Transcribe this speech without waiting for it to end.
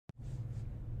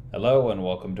Hello and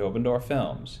welcome to Open Door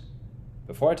Films.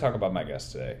 Before I talk about my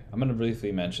guest today, I'm going to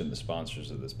briefly mention the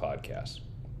sponsors of this podcast.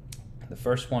 The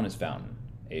first one is Fountain,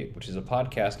 which is a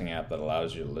podcasting app that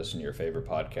allows you to listen to your favorite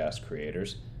podcast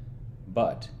creators,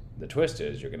 but the twist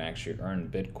is you can actually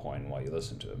earn Bitcoin while you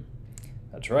listen to them.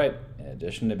 That's right, in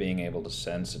addition to being able to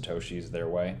send Satoshis their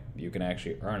way, you can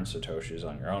actually earn Satoshis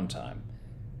on your own time.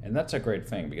 And that's a great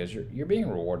thing because you're being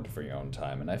rewarded for your own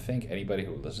time, and I think anybody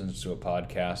who listens to a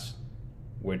podcast,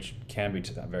 which can be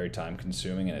very time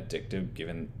consuming and addictive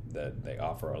given that they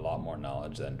offer a lot more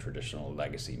knowledge than traditional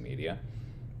legacy media,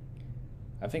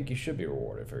 I think you should be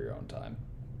rewarded for your own time.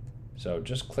 So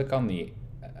just click on the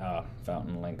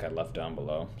Fountain link I left down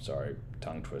below. Sorry,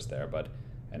 tongue twist there, but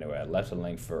anyway, I left a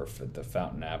link for the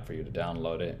Fountain app for you to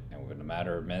download it, and within a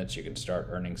matter of minutes you can start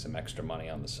earning some extra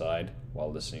money on the side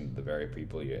while listening to the very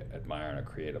people you admire on a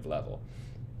creative level.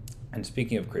 And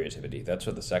speaking of creativity, that's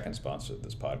where the second sponsor of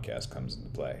this podcast comes into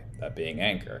play, that being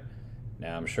Anchor.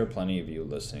 Now, I'm sure plenty of you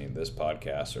listening to this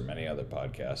podcast or many other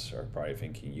podcasts are probably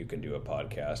thinking you can do a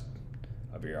podcast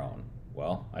of your own.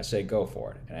 Well, I say go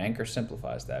for it. And Anchor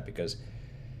simplifies that because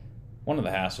one of the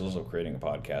hassles of creating a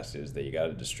podcast is that you got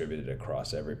to distribute it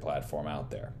across every platform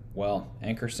out there. Well,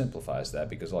 Anchor simplifies that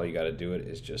because all you got to do it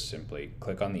is just simply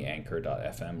click on the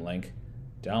anchor.fm link,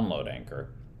 download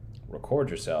Anchor, record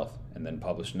yourself, and then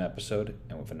publish an episode,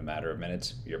 and within a matter of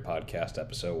minutes, your podcast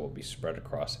episode will be spread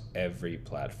across every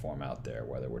platform out there,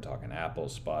 whether we're talking Apple,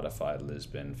 Spotify,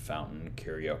 Lisbon, Fountain,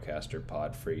 CurioCaster,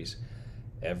 Podfreeze,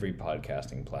 every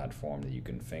podcasting platform that you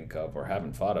can think of or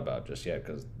haven't thought about just yet,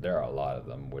 because there are a lot of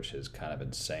them, which is kind of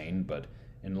insane, but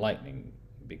enlightening,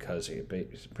 because it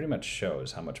pretty much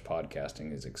shows how much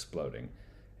podcasting is exploding.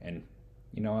 And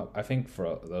you know, I think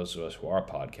for those of us who are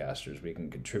podcasters, we can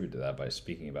contribute to that by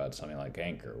speaking about something like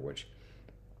Anchor, which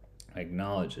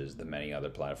acknowledges the many other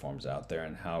platforms out there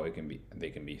and how they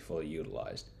can be fully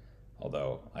utilized.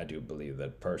 Although I do believe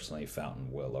that personally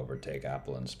Fountain will overtake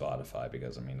Apple and Spotify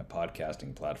because, a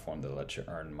podcasting platform that lets you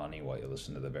earn money while you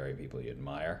listen to the very people you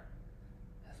admire,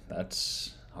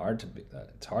 it's hard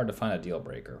to find a deal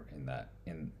breaker in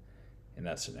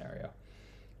that scenario.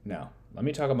 Now, let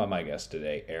me talk about my guest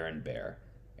today, Aaron Baer.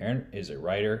 Aaron is a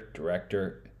writer,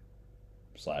 director,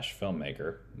 /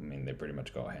 filmmaker. They pretty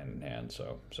much go hand in hand,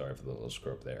 so sorry for the little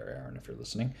screw up there, Aaron, if you're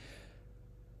listening.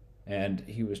 And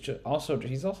he's also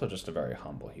just a very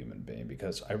humble human being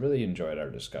because I really enjoyed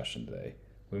our discussion today.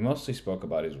 We mostly spoke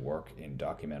about his work in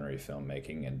documentary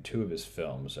filmmaking, and two of his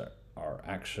films are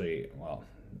actually, well,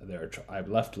 I've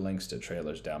left links to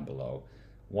trailers down below.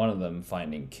 One of them,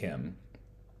 Finding Kim,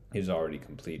 is already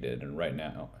completed, and right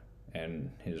now, and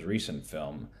his recent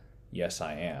film, Yes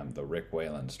I Am, the Rick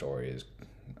Weiland story,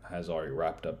 has already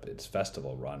wrapped up its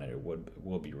festival run, and it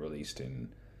will be released in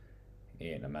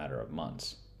a matter of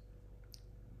months.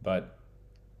 But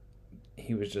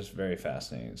he was just very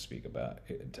fascinating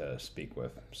to speak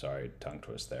with. Sorry, tongue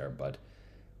twist there, but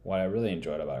what I really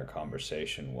enjoyed about our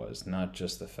conversation was not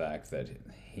just the fact that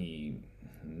he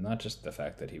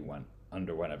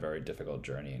underwent a very difficult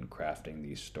journey in crafting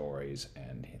these stories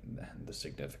and the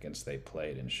significance they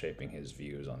played in shaping his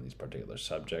views on these particular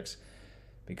subjects,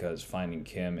 because Finding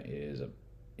Kim is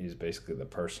basically the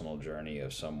personal journey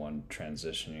of someone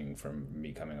transitioning from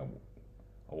becoming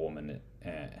a woman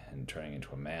and turning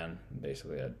into a man.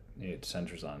 Basically, it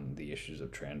centers on the issues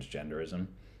of transgenderism,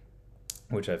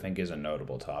 which I think is a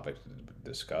notable topic to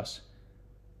discuss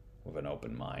with an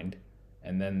open mind.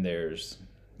 And then there's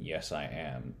Yes I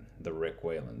Am, the Rick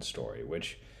Weiland story,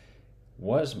 which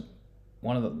was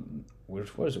one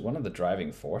of the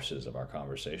driving forces of our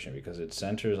conversation, because it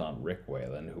centers on Rick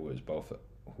Weiland, who was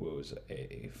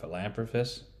a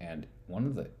philanthropist and one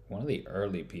of the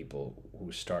early people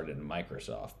who started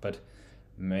Microsoft. But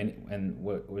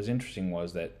what was interesting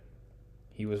was that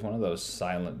he was one of those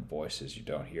silent voices you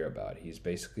don't hear about. He's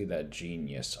basically that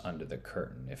genius under the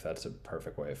curtain, if that's a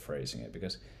perfect way of phrasing it,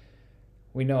 because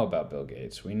we know about Bill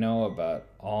Gates. We know about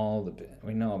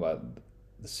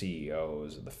the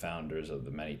CEOs, the founders of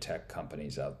the many tech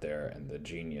companies out there, and the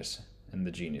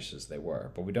geniuses they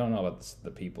were. But we don't know about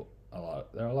the people.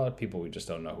 There are a lot of people we just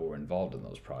don't know who were involved in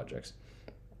those projects.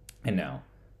 And now,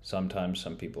 sometimes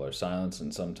some people are silenced,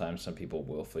 and sometimes some people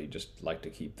willfully just like to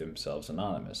keep themselves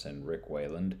anonymous. And Rick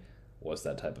Weiland was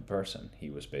that type of person. He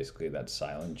was basically that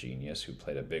silent genius who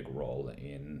played a big role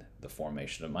in the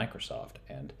formation of Microsoft.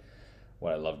 And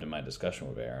what I loved in my discussion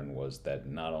with Aaron was that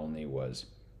not only was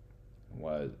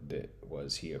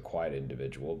he a quiet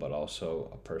individual, but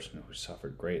also a person who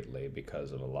suffered greatly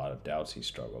because of a lot of doubts he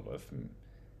struggled with,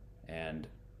 and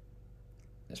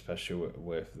especially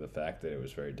with the fact that it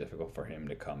was very difficult for him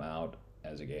to come out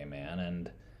as a gay man,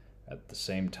 and at the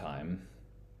same time,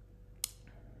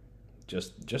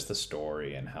 just the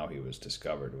story and how he was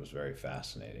discovered was very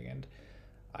fascinating. And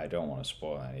I don't want to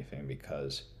spoil anything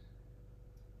because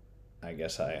I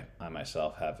guess I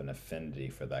myself have an affinity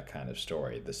for that kind of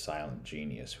story. The silent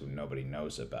genius who nobody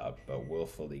knows about, but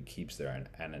willfully keeps their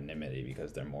anonymity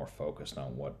because they're more focused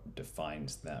on what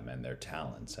defines them and their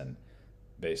talents. And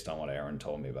based on what Aaron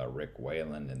told me about Rick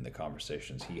Weiland and the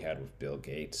conversations he had with Bill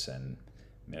Gates and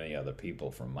many other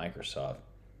people from Microsoft,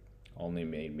 only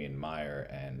made me admire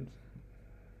and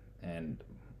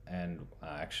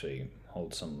actually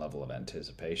hold some level of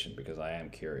anticipation because I am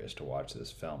curious to watch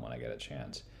this film when I get a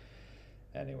chance.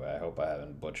 Anyway, I hope I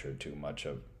haven't butchered too much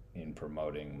in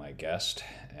promoting my guest.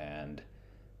 And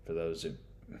for those of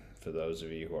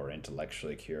you who are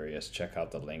intellectually curious, check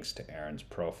out the links to Aaron's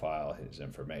profile, his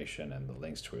information, and the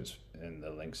links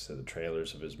to the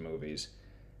trailers of his movies.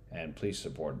 And please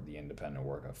support the independent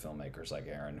work of filmmakers like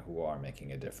Aaron who are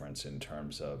making a difference in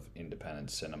terms of independent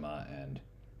cinema and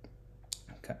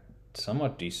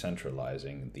somewhat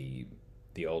decentralizing the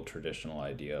old traditional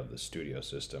idea of the studio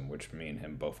system, which me and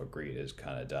him both agreed is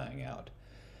kind of dying out.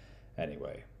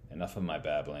 Anyway, enough of my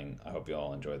babbling. I hope you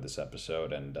all enjoyed this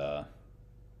episode, and,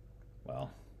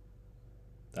 well,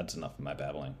 that's enough of my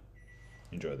babbling.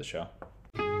 Enjoy the show.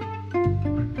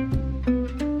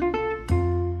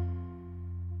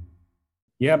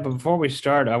 Yeah, but before we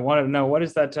start, I want to know, what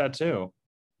is that tattoo?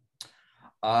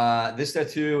 This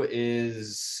tattoo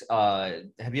is,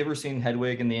 have you ever seen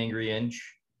Hedwig and the Angry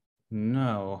Inch?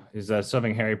 No. Is that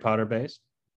something Harry Potter based?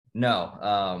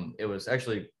 No, it was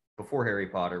actually before Harry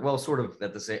Potter. Well, sort of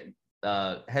at the same.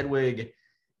 Hedwig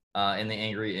and the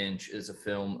Angry Inch is a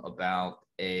film about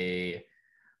a.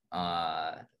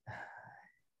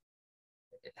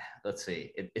 Let's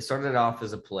see. It started off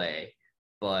as a play,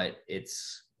 but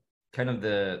it's kind of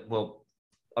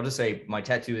I'll just say my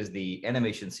tattoo is the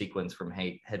animation sequence from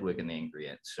Hedwig and the Angry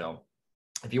Inch. So,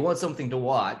 if you want something to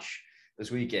watch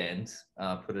this weekend,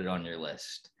 put it on your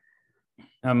list.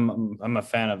 I'm a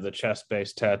fan of the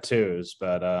chest-based tattoos,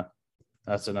 but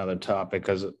that's another topic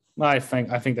because I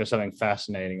think there's something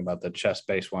fascinating about the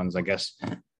chest-based ones. I guess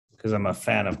because I'm a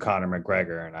fan of Conor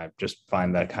McGregor and I just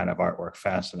find that kind of artwork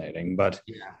fascinating. But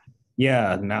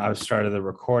yeah, now I've started the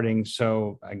recording,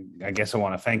 so I guess I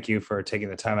want to thank you for taking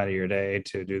the time out of your day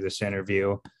to do this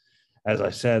interview. As I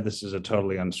said, this is a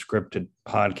totally unscripted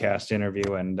podcast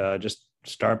interview, and just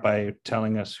start by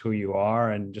telling us who you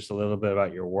are and just a little bit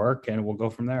about your work, and we'll go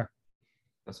from there.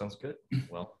 That sounds good.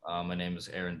 Well, my name is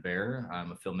Aaron Baer.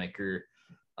 I'm a filmmaker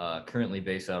currently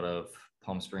based out of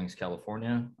Palm Springs,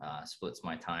 California. Splits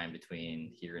my time between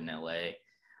here and LA.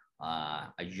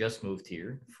 I just moved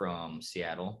here from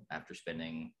Seattle after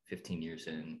spending 15 years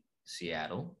in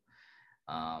Seattle.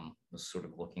 Was sort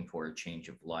of looking for a change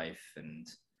of life, and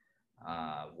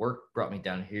work brought me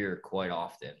down here quite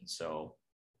often. So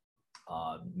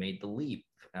made the leap.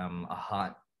 A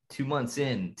hot 2 months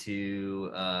in to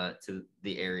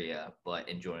the area, but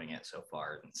enjoying it so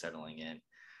far and settling in.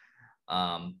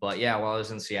 But yeah, while I was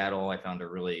in Seattle, I found a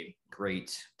really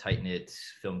great tight-knit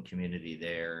film community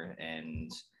there,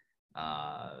 and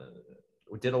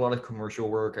we did a lot of commercial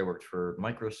work. I worked for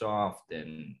Microsoft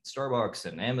and Starbucks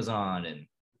and Amazon and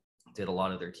did a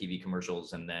lot of their TV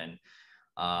commercials. And then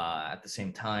at the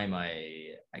same time,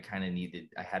 I had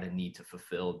a need to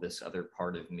fulfill this other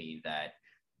part of me that,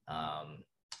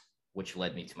 which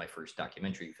led me to my first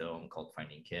documentary film called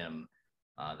Finding Kim,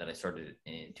 that I started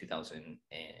in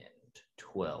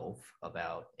 2012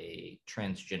 about a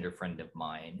transgender friend of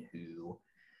mine who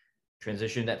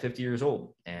transitioned at 50 years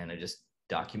old. And I just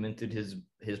documented his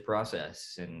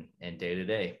process and day to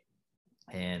day.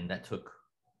 And that took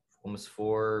almost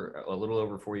a little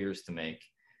over 4 years to make.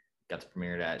 Got to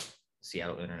premiere it at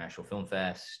Seattle International Film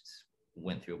Fest,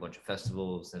 went through a bunch of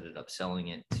festivals, ended up selling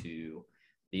it to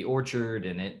The Orchard,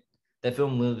 and that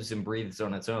film lives and breathes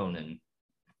on its own. And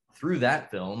through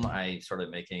that film, I started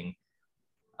making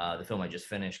the film I just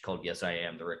finished called Yes, I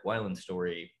Am, the Rick Weiland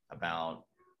story, about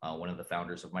one of the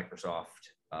founders of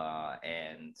Microsoft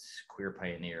and queer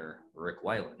pioneer Rick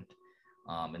Weiland.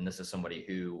 And this is somebody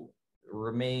who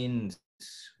remained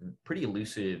pretty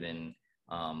elusive and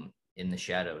in the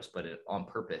shadows, but on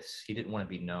purpose. He didn't want to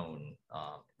be known.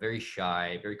 Very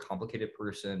shy, very complicated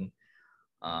person.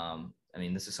 I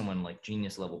mean, this is someone like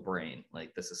genius level brain.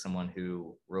 Like, this is someone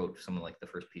who wrote some of like the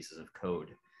first pieces of code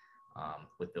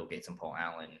with Bill Gates and Paul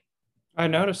Allen. I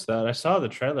noticed that. I saw the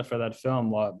trailer for that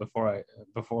film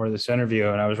before this interview,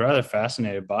 and I was rather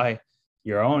fascinated by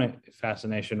your own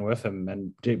fascination with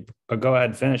him. But go ahead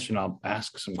and finish, and I'll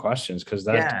ask some questions because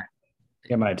that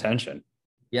get my attention.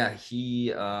 Yeah,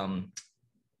 he and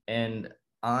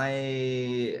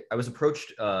I was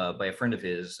approached by a friend of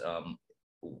his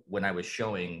when I was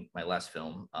showing my last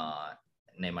film.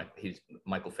 He's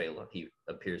Michael Fela. He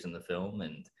appears in the film,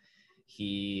 and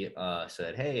he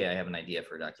said, "Hey, I have an idea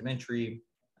for a documentary."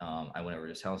 I went over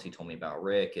to his house. He told me about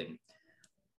Rick, and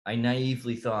I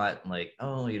naively thought, like,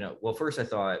 oh, well, first I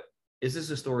thought, is this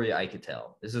a story I could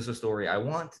tell? Is this a story I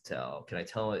want to tell? Can I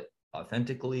tell it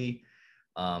authentically?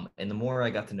 And the more I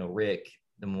got to know Rick,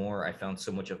 the more I found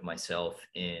so much of myself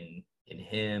in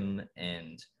him,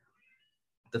 and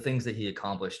the things that he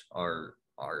accomplished are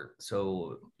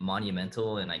so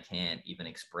monumental, and I can't even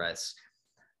express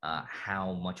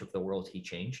how much of the world he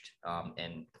changed.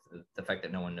 And the fact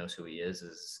that no one knows who he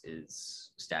is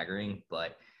staggering,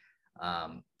 but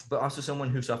also someone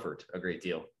who suffered a great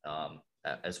deal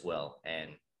as well.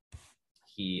 And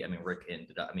Rick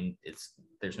ended up,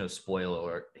 there's no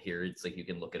spoiler here. It's like, you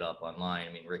can look it up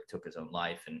online. Rick took his own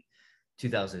life in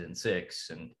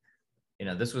 2006. And,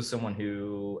 this was someone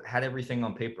who had everything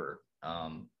on paper,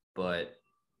 and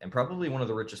probably one of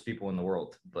the richest people in the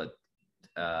world, but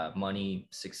money,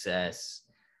 success,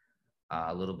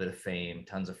 a little bit of fame,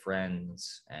 tons of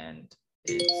friends. And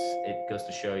it goes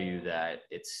to show you that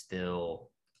it's still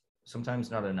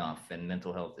sometimes not enough, and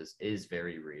mental health is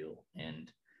very real.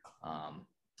 And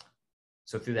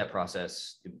so through that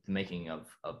process, the making of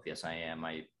Yes I Am,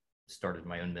 I started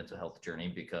my own mental health journey,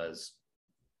 because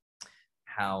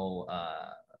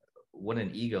what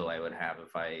an ego I would have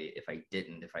if I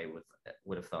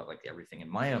would have thought like everything in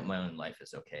my own life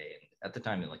is okay. And at the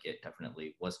time, like, it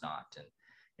definitely was not. And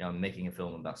I'm making a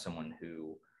film about someone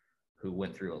who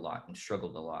went through a lot and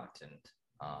struggled a lot,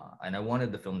 and I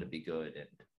wanted the film to be good. And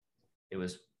it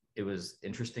was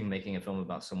interesting making a film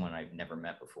about someone I've never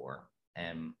met before.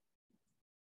 And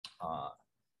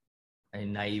I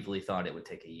naively thought it would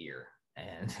take a year,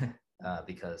 and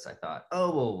because I thought,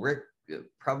 oh well, Rick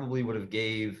probably would have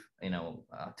gave a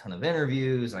ton of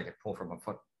interviews, and I could pull from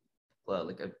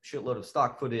like a shitload of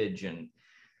stock footage and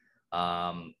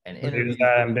interviews. Is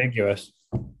that ambiguous?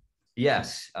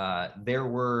 Yes, there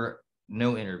were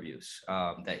no interviews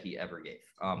that he ever gave.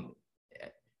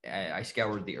 I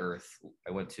scoured the earth.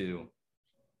 I went to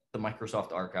the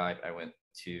Microsoft archive. I went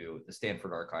to the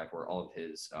Stanford archive, where all of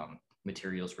his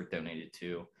materials were donated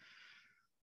to.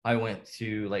 I went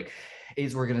to like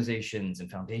AIDS organizations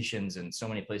and foundations and so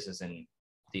many places. And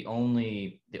the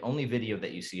only video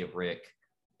that you see of Rick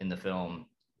in the film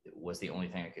was the only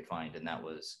thing I could find. And that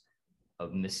was a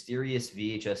mysterious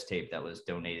VHS tape that was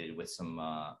donated with some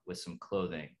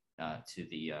clothing to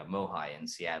the MOHI in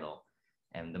Seattle.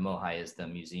 And the MOHI is the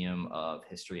Museum of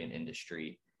History and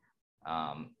Industry.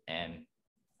 And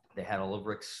they had all of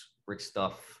Rick's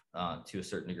stuff to a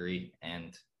certain degree.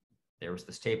 And there was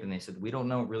this tape, and they said, we don't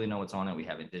really know what's on it. We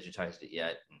haven't digitized it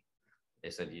yet. And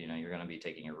they said, you're going to be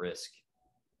taking a risk.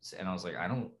 And I was like, I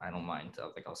don't mind. I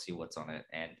was like, I'll see what's on it.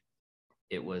 And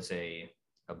it was a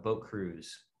boat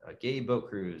cruise, a gay boat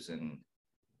cruise in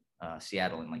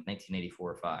Seattle in like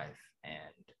 1984 or 5. And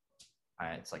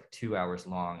it's like 2 hours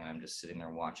long, and I'm just sitting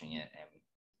there watching it, and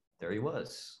there he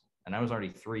was. And I was already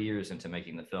 3 years into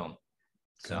making the film.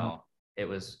 So it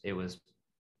was,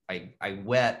 I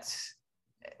wept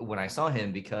when I saw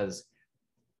him, because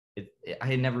I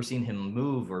had never seen him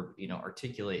move or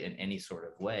articulate in any sort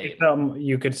of way.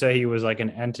 You could say he was like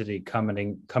an entity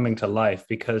coming to life,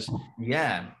 because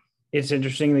it's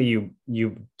interesting that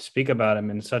you speak about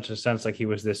him in such a sense like he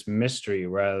was this mystery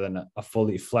rather than a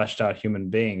fully fleshed out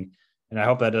human being. And I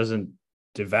hope that doesn't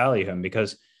devalue him,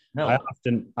 because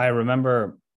I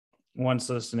remember once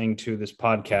listening to this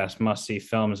podcast, Must See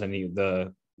Films, and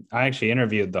I actually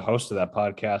interviewed the host of that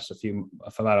podcast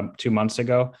about 2 months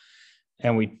ago.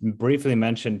 And we briefly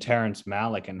mentioned Terrence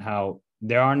Malick and how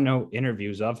there are no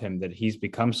interviews of him, that he's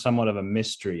become somewhat of a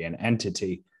mystery, an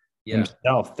entity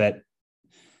himself, that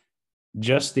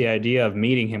just the idea of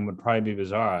meeting him would probably be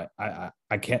bizarre.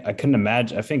 I couldn't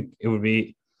imagine. I think it would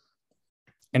be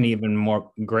an even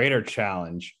more greater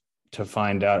challenge to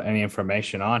find out any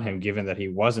information on him, given that he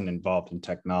wasn't involved in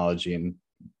technology. And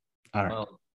I don't know.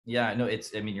 Yeah, no,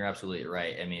 you're absolutely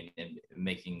right. In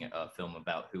making a film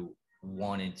about who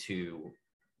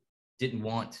didn't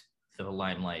want the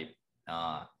limelight,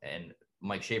 and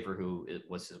Mike Schaefer, who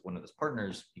was one of his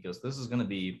partners, he goes, this is going to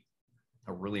be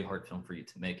a really hard film for you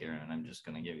to make, Aaron, and I'm just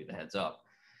going to give you the heads up.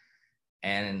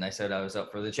 And I said I was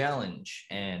up for the challenge,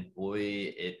 and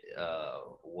boy,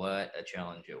 what a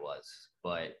challenge it was.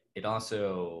 But it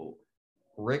also,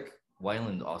 Rick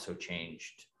Weiland also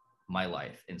changed my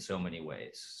life in so many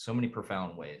ways, so many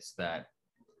profound ways that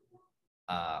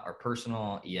are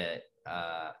personal, yet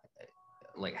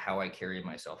like how I carry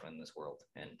myself in this world.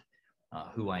 And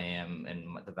who I am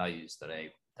and the values that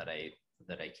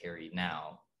I carry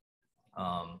now.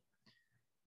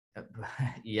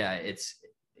 Yeah, it's,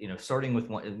 starting with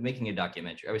making a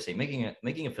documentary. I would say making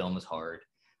a film is hard.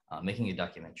 Making a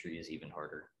documentary is even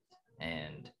harder,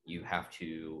 and you have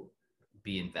to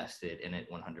be invested in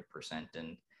it 100%.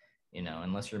 And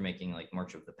unless you're making like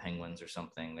March of the Penguins or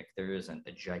something, like there isn't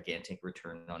a gigantic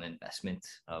return on investment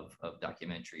of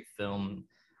documentary film.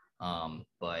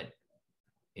 But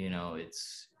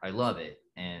I love it,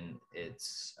 and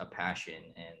it's a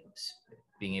passion, and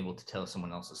being able to tell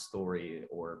someone else's story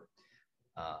or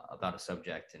about a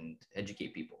subject and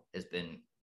educate people has been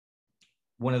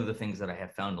one of the things that I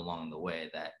have found along the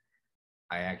way that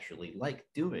I actually like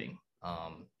doing.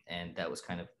 And that was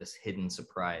kind of this hidden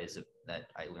surprise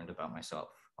that I learned about myself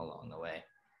along the way.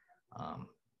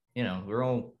 We're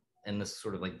all in this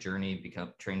sort of like journey,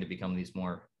 trained to become these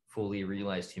more fully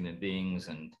realized human beings.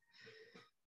 And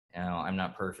I'm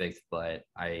not perfect, but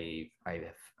I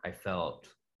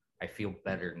feel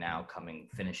better now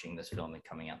finishing this film and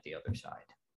coming out the other side.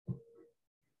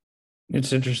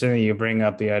 It's interesting that you bring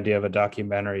up the idea of a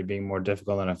documentary being more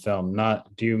difficult than a film.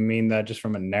 Do you mean that just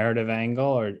from a narrative angle,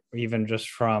 or even just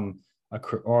from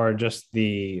or just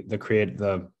the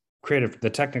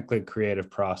technically creative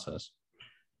process?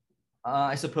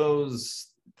 I suppose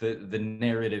the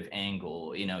narrative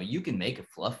angle. You can make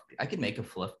I could make a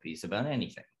fluff piece about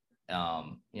anything.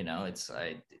 It's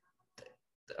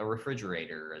a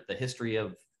refrigerator, the history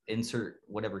of insert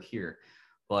whatever here.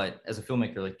 But as a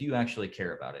filmmaker, like, do you actually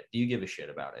care about it? Do you give a shit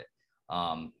about it?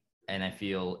 And I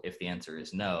feel if the answer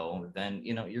is no, then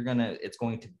it's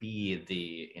going to be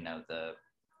the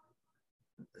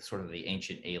sort of the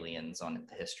Ancient Aliens on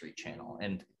the History Channel.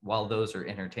 And while those are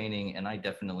entertaining, and I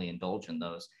definitely indulge in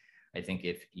those, I think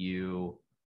if you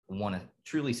want to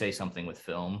truly say something with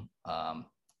film,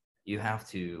 you have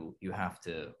to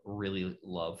really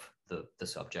love the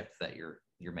subject that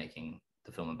you're making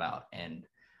the film about.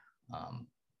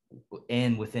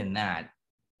 And within that,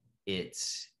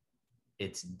 it's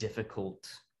difficult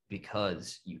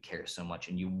because you care so much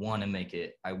and you want to make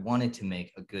it. I wanted to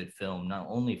make a good film, not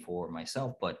only for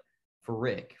myself, but for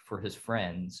Rick, for his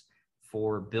friends,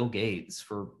 for Bill Gates,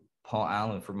 for Paul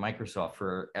Allen, for Microsoft,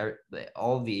 for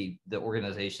all the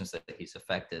organizations that he's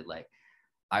affected. Like,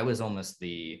 I was almost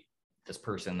this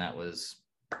person that was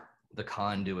the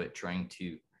conduit trying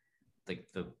to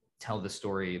tell the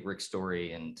story, Rick's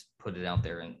story, and put it out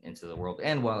there into the world,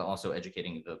 and while also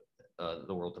educating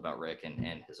the world about Rick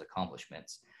and his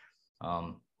accomplishments.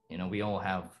 We all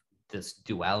have this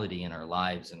duality in our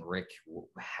lives, and Rick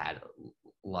had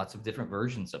lots of different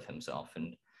versions of himself.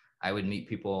 And I would meet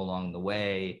people along the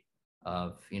way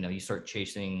of, you start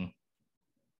chasing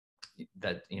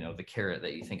that, the carrot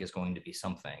that you think is going to be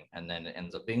something, and then it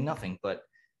ends up being nothing. But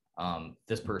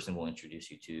this person will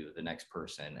introduce you to the next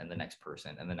person and the next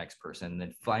person and the next person. And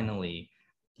then finally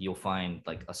you'll find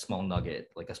like a small nugget,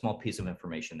 like a small piece of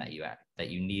information that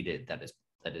you needed,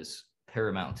 that is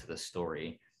paramount to the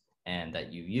story and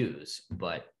that you use.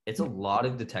 But it's a lot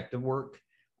of detective work.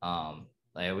 I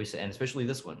always say, and especially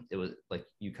this one, it was like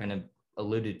you kind of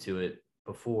alluded to it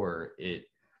before, it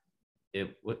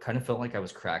kind of felt like I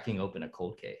was cracking open a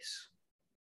cold case.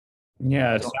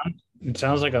 Yeah, it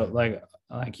sounds like a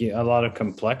lot of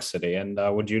complexity. And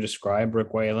would you describe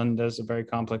Rick Weiland as a very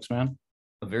complex man?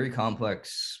 A very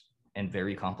complex and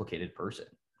very complicated person,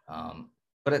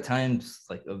 but at times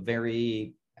like a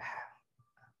very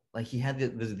he had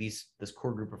this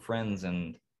core group of friends,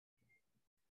 and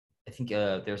I think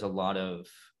there's a lot of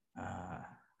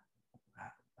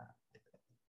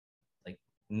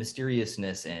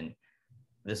mysteriousness and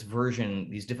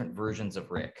these different versions of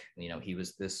Rick. He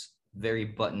was this very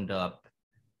buttoned up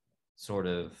sort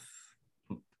of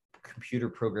computer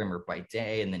programmer by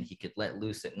day, and then he could let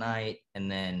loose at night,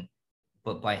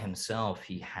 but by himself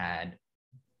he had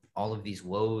all of these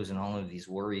woes and all of these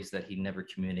worries that he never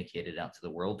communicated out to the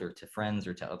world or to friends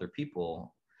or to other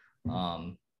people.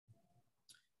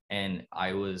 And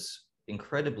I was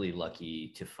incredibly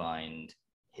lucky to find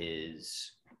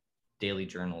his daily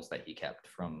journals that he kept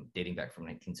from dating back from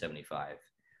 1975.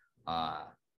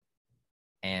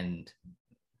 And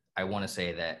I want to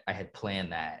say that I had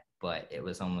planned that, but it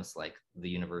was almost like the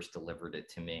universe delivered it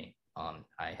to me.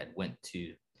 I had went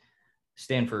to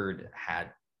Stanford,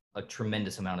 had a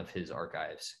tremendous amount of his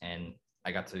archives, and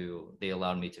they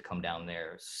allowed me to come down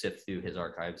there, sift through his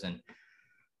archives, and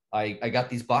I got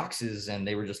these boxes, and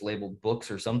they were just labeled books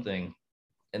or something,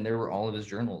 and there were all of his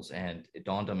journals, and it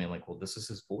dawned on me, I'm like, well, this is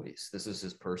his voice. This is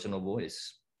his personal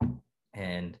voice.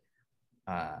 And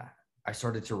I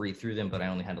started to read through them, but I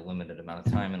only had a limited amount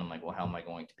of time, and I'm like, well, how am I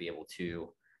going to be able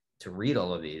to read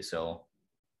all of these. So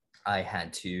I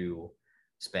had to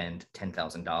spend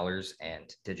 $10,000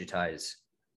 and digitize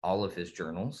all of his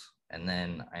journals. And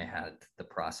then I had the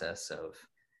process of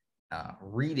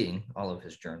reading all of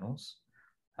his journals,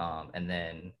 and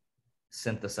then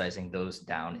synthesizing those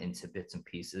down into bits and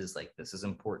pieces. Like, this is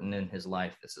important in his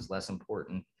life, this is less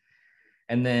important.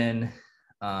 And then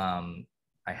I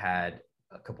had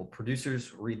a couple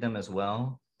producers read them as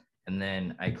well. And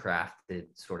then I crafted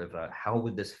sort of how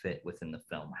would this fit within the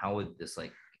film? How would this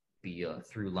like be a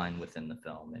through line within the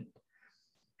film? And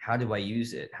how do I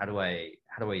use it? How do I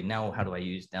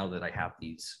use, now that I have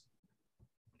these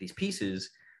pieces,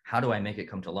 how do I make it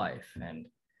come to life? And,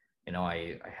 you know,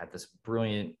 I had this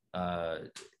brilliant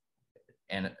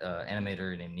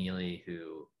animator named Neely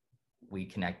who we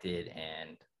connected,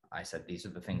 and I said, these are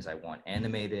the things I want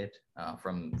animated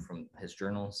from his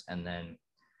journals. And then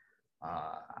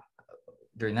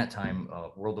during that time,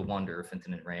 World of Wonder,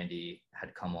 Fenton and Randy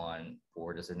had come on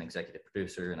board as an executive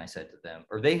producer. And I said to them,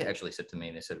 or they actually said to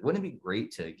me, they said, wouldn't it be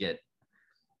great to get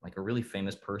like a really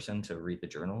famous person to read the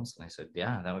journals? And I said,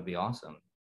 yeah, that would be awesome.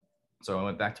 So I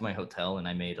went back to my hotel and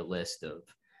I made a list of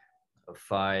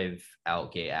 5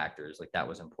 out gay actors. Like, that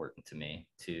was important to me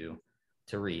to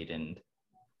read. And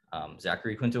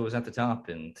Zachary Quinto was at the top.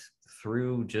 And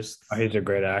through just... Oh, he's a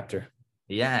great actor.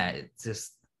 Yeah, it's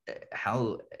just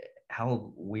how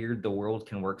weird the world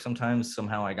can work sometimes.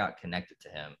 Somehow I got connected to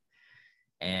him.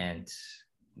 And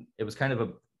it was kind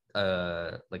of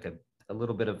a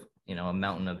little bit of, you know, a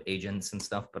mountain of agents and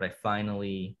stuff. But I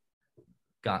finally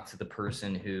got to the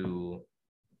person who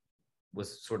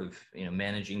was sort of, you know,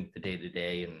 managing the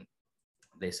day-to-day, and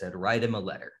they said, write him a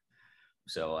letter.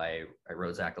 So I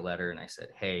wrote Zach a letter and I said,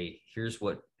 hey, here's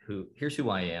who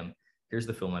I am. Here's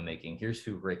the film I'm making. Here's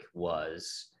who Rick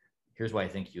was. Here's why I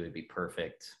think you would be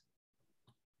perfect.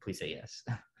 Please say yes.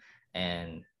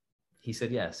 And he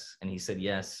said yes. And he said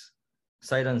yes,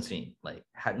 sight unseen, like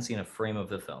hadn't seen a frame of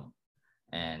the film.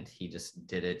 And he just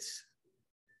did it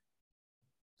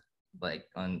like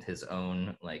on his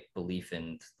own, like, belief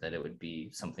in that it would be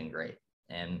something great.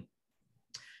 And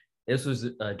this was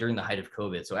during the height of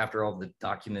COVID. So after all the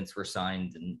documents were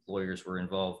signed and lawyers were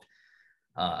involved,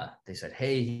 they said,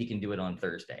 hey, he can do it on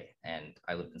Thursday. And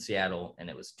I lived in Seattle and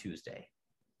it was Tuesday.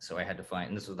 So I had to find,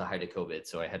 and this was the height of COVID,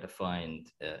 so I had to find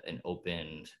an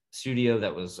open studio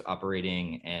that was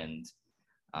operating and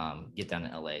get down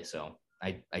to LA. So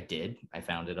I did. I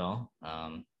found it all,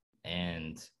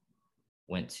 and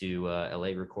went to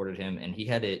LA, recorded him, and he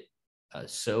had it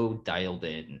so dialed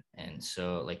in. And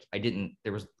so, like,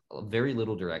 there was very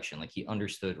little direction. Like, he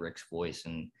understood Rick's voice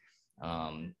and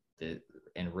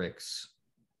Rick's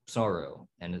sorrow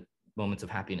and moments of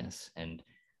happiness. And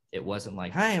it wasn't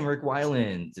like, hi, I'm Rick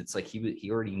Weiland. It's like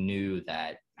he already knew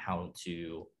that how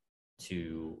to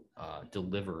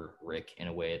deliver Rick in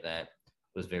a way that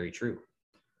was very true.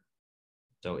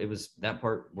 So it was, that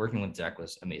part, working with Zach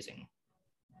was amazing.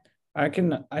 I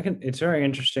can, it's very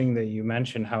interesting that you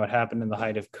mentioned how it happened in the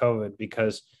height of COVID,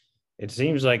 because it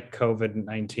seems like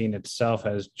COVID-19 itself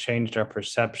has changed our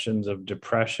perceptions of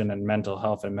depression and mental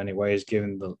health in many ways,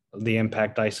 given the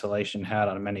impact isolation had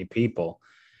on many people.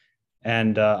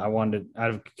 And I wanted, out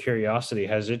of curiosity,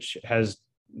 has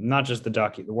not just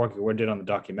the work you did on the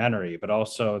documentary, but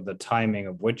also the timing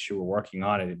of which you were working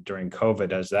on it during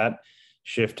COVID, has that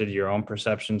shifted your own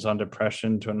perceptions on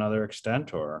depression to another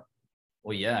extent, or?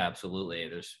 Well, yeah, absolutely.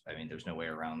 There's no way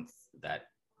around that.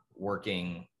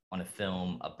 Working on a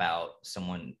film about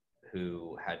someone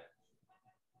who had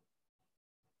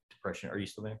depression. Are you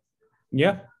still there?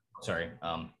 Yeah. Sorry.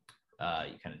 You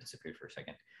kind of disappeared for a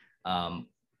second.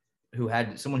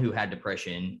 Someone who had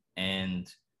depression,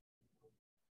 and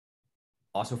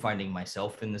also finding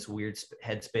myself in this weird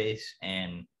headspace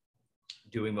and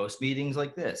doing most meetings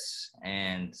like this,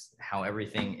 and how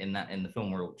everything in the film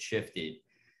world shifted.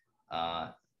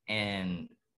 And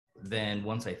then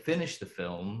once I finished the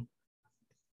film,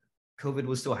 COVID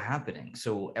was still happening.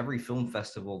 So every film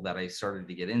festival that I started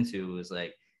to get into was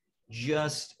like,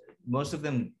 most of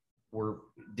them were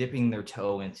dipping their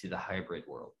toe into the hybrid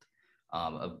world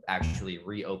of actually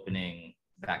reopening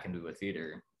back into a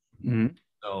theater. Mm-hmm.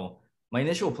 So my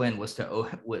initial plan was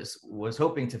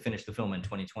hoping to finish the film in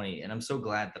 2020. And I'm so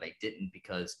glad that I didn't,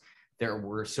 because there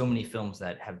were so many films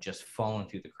that have just fallen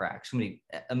through the cracks, so many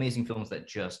amazing films that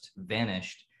just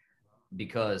vanished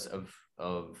because of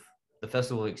the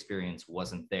festival experience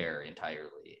wasn't there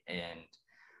entirely. And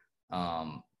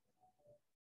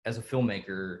as a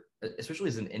filmmaker, especially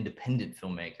as an independent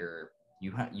filmmaker,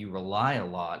 you rely a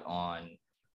lot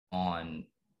on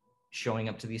showing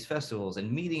up to these festivals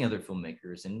and meeting other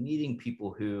filmmakers and meeting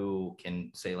people who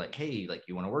can say like, hey, like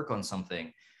you want to work on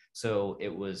something. So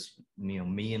it was,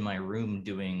 me in my room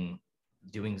doing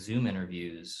Zoom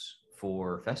interviews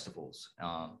for festivals.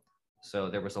 So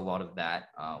there was a lot of that,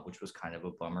 which was kind of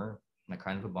a bummer.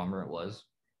 It was.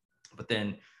 But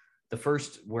then the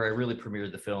first where I really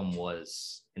premiered the film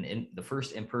was the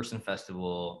first in-person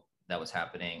festival that was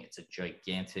happening. It's a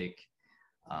gigantic,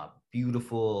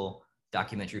 beautiful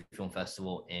documentary film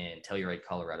festival in Telluride,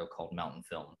 Colorado, called Mountain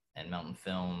Film. And Mountain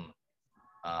Film,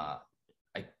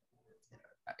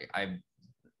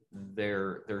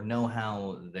 their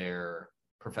know-how, their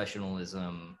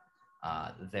professionalism,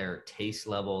 their taste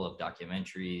level of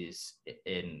documentaries.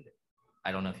 And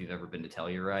I don't know if you've ever been to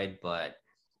Telluride, but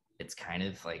it's kind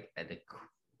of like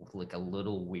a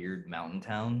little weird mountain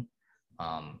town.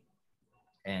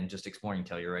 And just exploring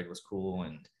Telluride was cool.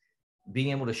 And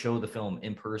being able to show the film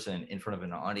in person in front of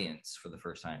an audience for the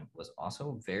first time was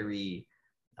also very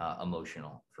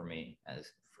emotional for me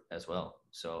as well.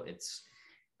 So it's,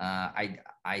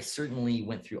 I certainly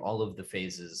went through all of the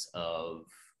phases of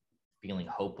feeling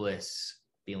hopeless,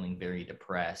 feeling very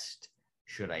depressed.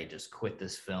 Should I just quit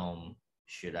this film?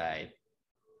 Should I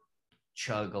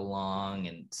chug along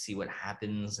and see what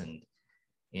happens? And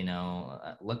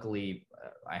luckily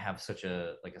I have such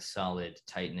a solid,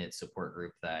 tight-knit support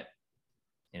group that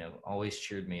always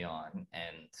cheered me on,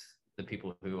 and the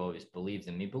people who always believed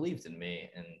in me,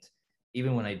 and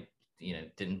even when I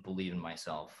didn't believe in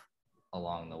myself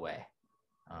along the way.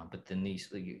 But then these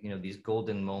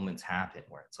golden moments happen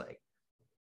where it's like,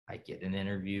 I get an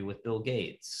interview with Bill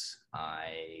Gates.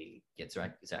 I get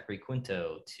Zachary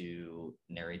Quinto to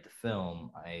narrate the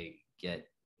film. I get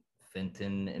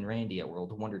Fenton and Randy at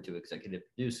World of Wonder to executive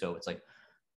produce. So it's like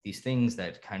these things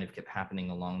that kind of kept happening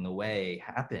along the way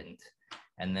happened.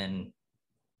 And then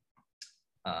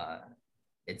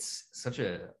it's such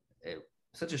a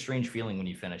strange feeling when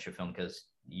you finish a film, because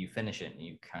you finish it and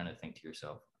you kind of think to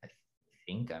yourself, I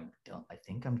think I'm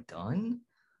done.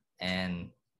 And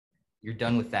you're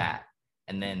done with that.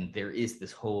 And then there is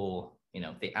this whole,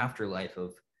 the afterlife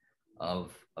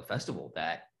of a festival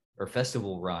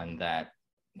festival run that,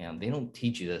 they don't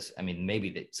teach you this. I mean,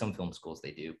 maybe that some film schools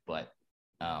they do, but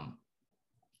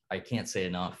I can't say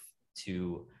enough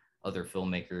to other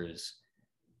filmmakers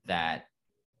that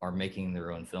are making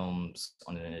their own films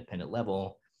on an independent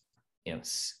level.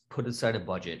 Put aside a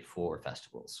budget for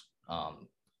festivals.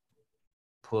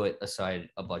 Put aside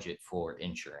a budget for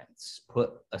insurance,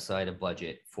 put aside a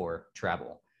budget for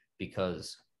travel,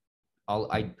 because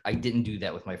I didn't do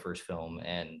that with my first film,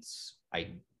 and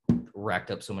I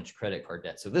racked up so much credit card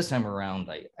debt. So this time around,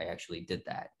 I actually did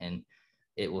that, and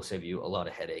it will save you a lot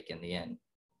of headache in the end.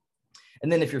 And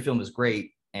then if your film is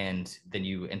great, and then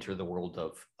you enter the world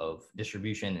of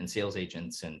distribution and sales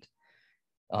agents, and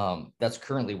that's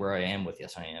currently where I am with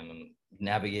Yes I Am. I'm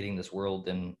navigating this world,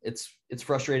 and it's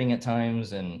frustrating at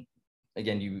times. And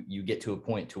again, you get to a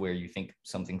point to where you think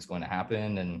something's going to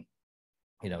happen, and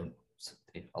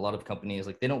a lot of companies,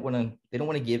 like, they don't want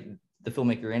to give the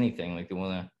filmmaker anything. Like, they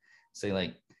want to say,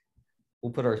 like,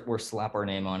 we'll slap our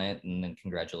name on it, and then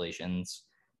congratulations.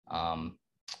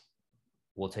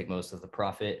 We'll take most of the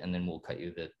profit, and then we'll cut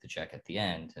you the check at the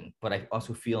end. But I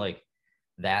also feel like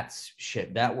that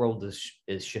world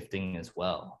is shifting as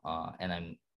well.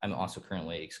 And I'm also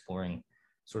currently exploring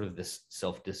sort of this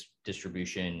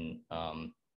self-distribution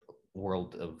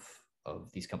world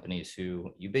of these companies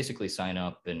who you basically sign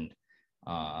up, and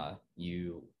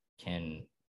you can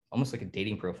almost like a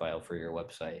dating profile for your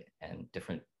website and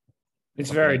different. It's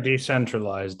very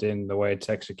decentralized in the way it's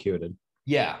executed.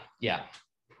 Yeah.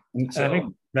 So, I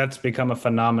think that's become a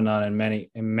phenomenon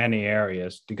in many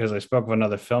areas, because I spoke with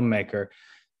another filmmaker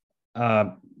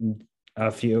about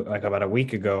a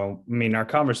week ago. I mean, our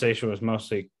conversation was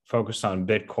mostly focused on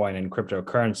Bitcoin and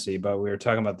cryptocurrency, but we were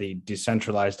talking about the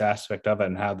decentralized aspect of it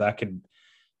and how that could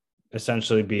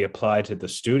essentially be applied to the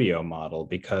studio model,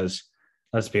 because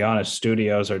let's be honest,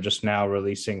 studios are just now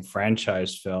releasing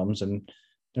franchise films, and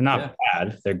they're not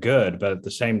bad, they're good, but at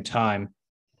the same time,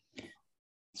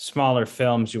 smaller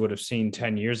films you would have seen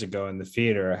 10 years ago in the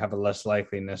theater have a less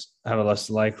likely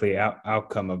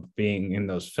outcome of being in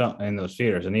those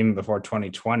theaters. And even before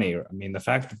 2020, I mean, the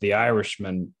fact that The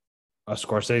Irishman, a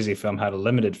Scorsese film, had a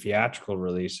limited theatrical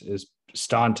release is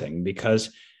staunting, because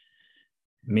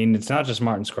I mean, it's not just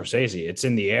Martin Scorsese, it's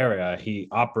in the area he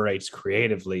operates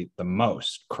creatively the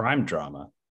most, crime drama.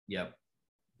 Yep.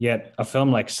 Yet a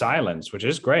film like Silence, which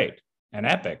is great and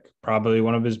epic, probably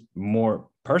one of his more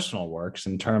personal works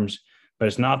in terms, but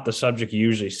it's not the subject you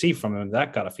usually see from him.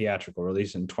 That got a theatrical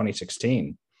release in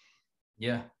 2016.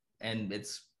 Yeah. And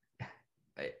it's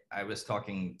I was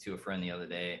talking to a friend the other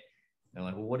day. They're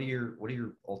like, well, what are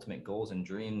your ultimate goals and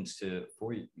dreams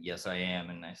for you? Yes, I am.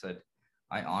 And I said,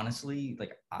 I honestly,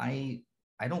 like, I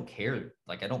don't care.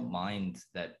 Like, I don't mind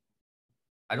that.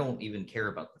 I don't even care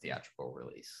about the theatrical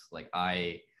release. Like,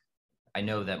 I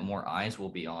know that more eyes will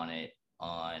be on it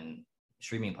on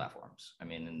streaming platforms. I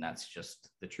mean, and that's just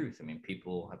the truth. I mean,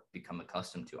 people have become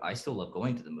accustomed to. I still love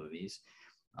going to the movies,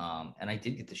 and I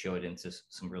did get to show it into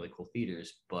some really cool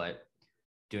theaters. But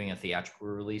doing a theatrical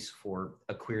release for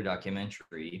a queer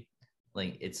documentary,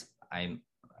 like I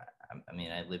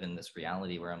mean, I live in this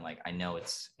reality where I'm like, I know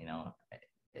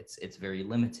it's very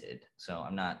limited. So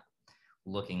I'm not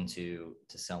looking to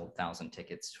sell 1,000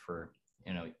 tickets for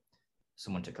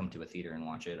someone to come to a theater and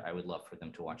watch it. I would love for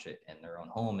them to watch it in their own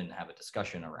home and have a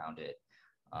discussion around it,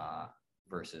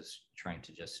 versus trying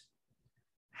to just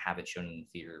have it shown in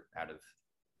the theater out of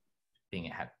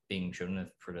being shown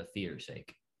for the theater's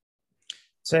sake.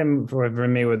 Same for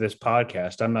me with this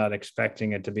podcast. I'm not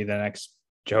expecting it to be the next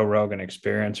Joe Rogan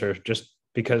experience, or just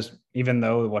because even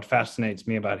though what fascinates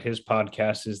me about his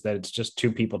podcast is that it's just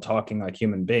two people talking like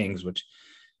human beings,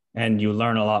 and you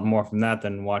learn a lot more from that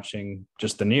than watching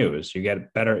just the news. You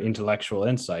get better intellectual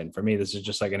insight. And for me, this is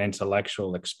just like an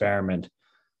intellectual experiment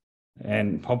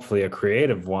and hopefully a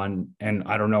creative one. And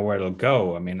I don't know where it'll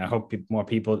go. I mean, I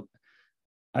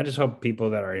just hope people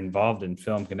that are involved in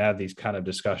film can have these kind of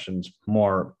discussions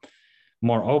more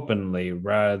openly,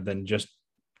 rather than just,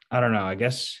 I don't know, I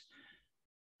guess.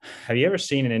 Have you ever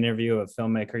seen an interview of a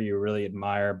filmmaker you really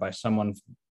admire by someone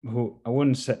who I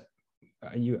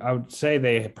would say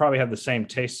they probably have the same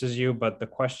tastes as you, but the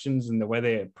questions and the way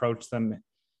they approach them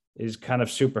is kind of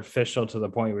superficial to the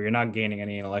point where you're not gaining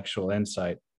any intellectual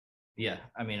insight? Yeah,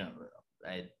 I mean,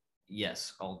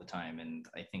 yes, all the time. And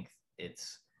I think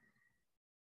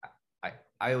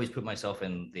I always put myself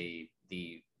in the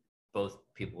both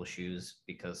people's shoes,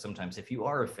 because sometimes if you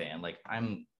are a fan, like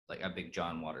I'm like a big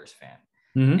John Waters fan,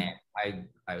 and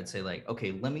I would say, like,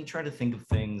 okay, let me try to think of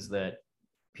things that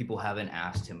people haven't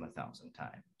asked him 1,000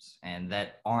 times and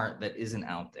that isn't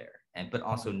out there. And but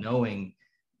also knowing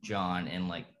John and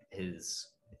like his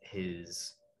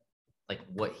like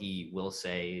what he will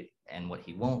say and what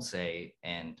he won't say,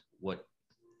 and what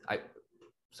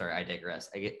I digress.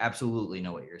 I absolutely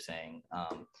know what you're saying.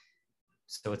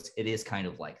 So it is kind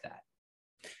of like that.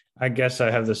 I guess I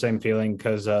have the same feeling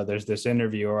because there's this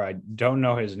interviewer, I don't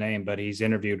know his name, but he's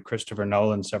interviewed Christopher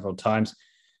Nolan several times.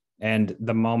 And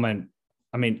the moment,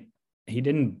 I mean, it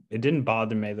didn't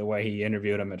bother me the way he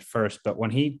interviewed him at first, but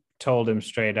when he told him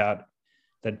straight out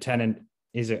that Tenet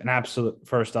is an absolute,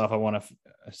 first off, I want to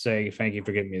say thank you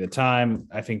for giving me the time.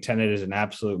 I think Tenet is an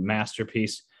absolute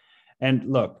masterpiece.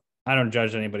 And look, I don't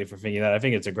judge anybody for thinking that. I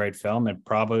think it's a great film. It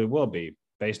probably will be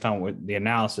based on what the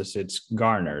analysis it's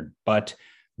garnered. But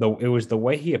it was the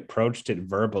way he approached it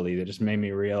verbally that just made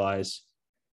me realize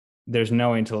there's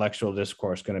no intellectual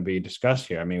discourse going to be discussed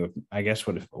here. I mean, I guess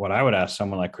what I would ask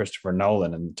someone like Christopher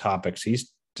Nolan, and the topics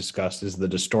he's discussed is the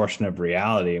distortion of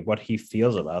reality, what he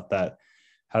feels about that,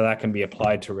 how that can be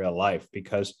applied to real life.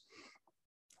 Because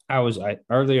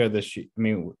earlier this year, I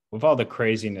mean, with all the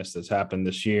craziness that's happened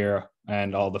this year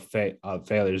and all the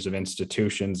failures of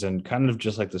institutions and kind of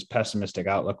just like this pessimistic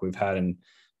outlook we've had in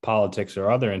politics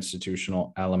or other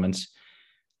institutional elements,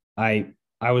 I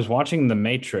was watching The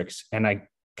Matrix, and I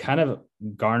kind of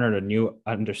garnered a new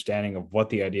understanding of what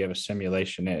the idea of a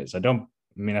simulation is. I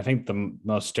think the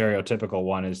most stereotypical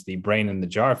one is the brain in the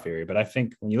jar theory, but I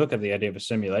think when you look at the idea of a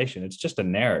simulation, it's just a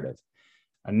narrative.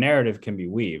 A narrative can be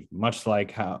weaved, much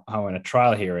like how in a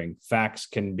trial hearing, facts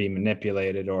can be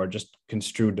manipulated or just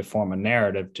construed to form a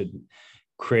narrative to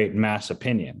create mass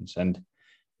opinions. And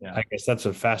yeah, I guess that's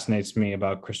what fascinates me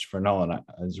about Christopher Nolan,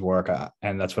 his work,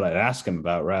 and that's what I'd ask him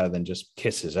about rather than just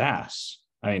kiss his ass.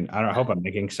 I mean, I hope I'm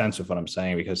making sense of what I'm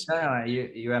saying, because no,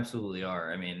 you absolutely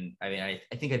are. I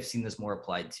think I've seen this more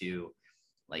applied to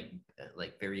like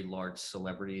very large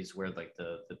celebrities, where like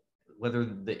the whether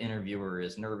the interviewer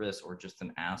is nervous or just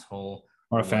an asshole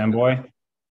or a fanboy.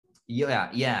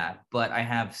 Yeah. But I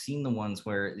have seen the ones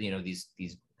where, these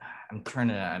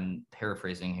I'm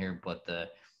paraphrasing here, but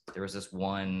there was this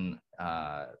one,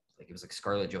 like it was like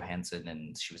Scarlett Johansson,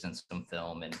 and she was in some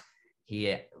film, and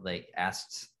he like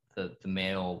asked the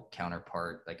male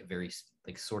counterpart like a very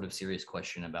like sort of serious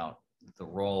question about the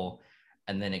role,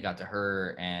 and then it got to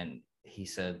her, and he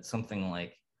said something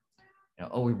like,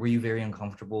 oh, were you very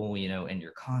uncomfortable, in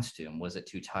your costume? Was it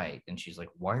too tight? And she's like,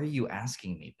 why are you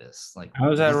asking me this? Like,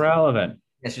 how is that relevant?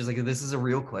 Yeah, she's like, this is a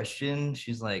real question.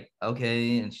 She's like,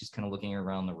 okay. And she's kind of looking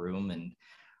around the room, and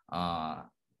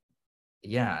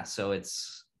yeah, so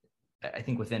it's I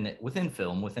think within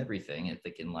film, with everything, I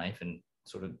think in life and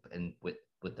sort of, and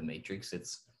with the Matrix,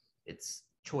 it's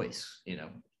choice,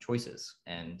 choices,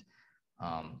 and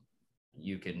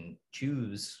you can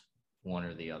choose one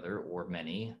or the other or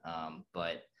many,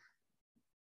 but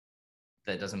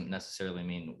that doesn't necessarily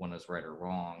mean one is right or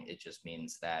wrong. It just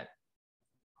means that,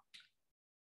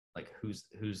 like, who's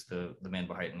the man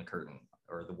behind the curtain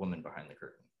or the woman behind the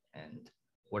curtain, and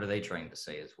what are they trying to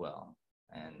say as well.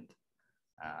 And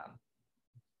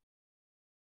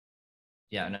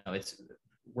yeah, no, it's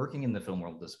working in the film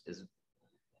world is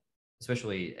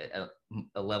especially at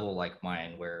a level like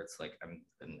mine, where it's like I'm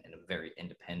in a very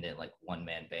independent, like,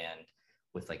 one-man band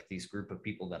with like these group of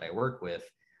people that I work with.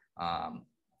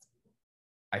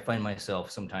 I find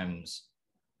myself sometimes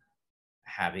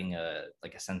having a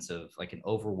sense of, like, an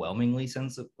overwhelmingly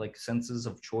sense of, like, senses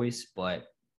of choice, but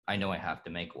I know I have to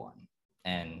make one.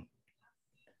 And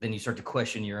then you start to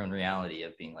question your own reality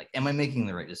of being like, am I making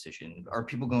the right decision? Are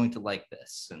people going to like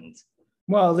this? And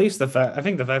well, at least I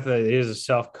think the fact that it is a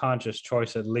self-conscious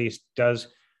choice at least does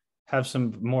have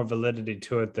some more validity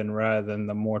to it than rather than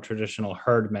the more traditional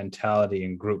herd mentality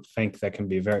and group think that can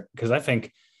be very, because I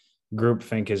think group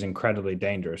think is incredibly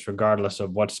dangerous regardless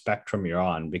of what spectrum you're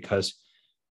on, because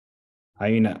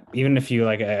even if you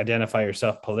like identify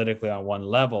yourself politically on one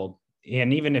level,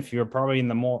 and even if you're probably in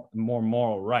the more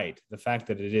moral right, the fact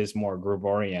that it is more group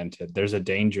oriented, there's a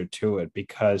danger to it,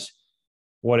 because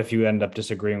what if you end up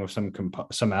disagreeing with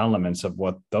some elements of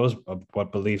what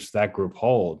beliefs that group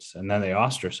holds, and then they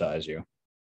ostracize you?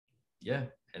 Yeah,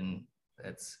 and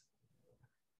that's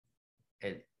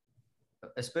it,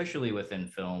 especially within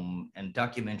film and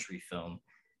documentary film.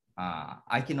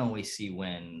 I can always see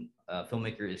when a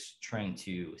filmmaker is trying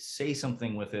to say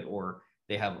something with it, or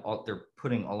they're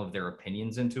putting all of their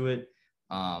opinions into it.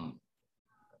 And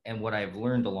what I've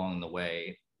learned along the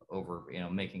way over,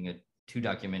 making two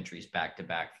documentaries back to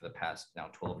back for the past now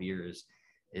 12 years,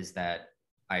 is that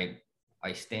I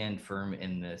stand firm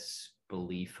in this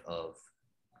belief of,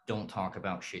 don't talk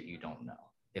about shit you don't know.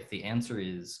 If the answer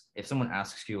is, if someone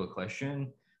asks you a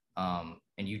question, and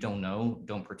you don't know,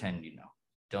 don't pretend you know.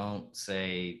 Don't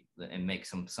say and make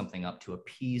something up to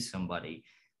appease somebody,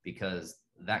 because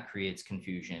that creates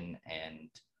confusion and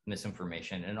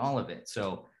misinformation and all of it.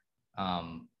 So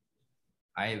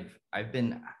I've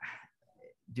been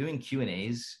doing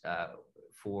Q&As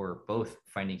for both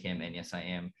Finding Kim and Yes I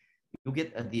Am. You'll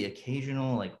get the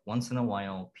occasional, like, once in a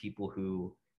while, people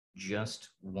who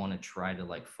just want to try to,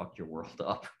 like, fuck your world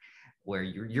up, where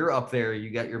you're up there, you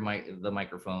got the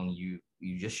microphone, you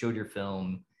just showed your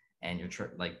film, and you're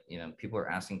people are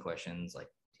asking questions like,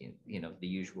 the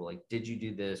usual, like, did you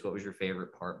do this? What was your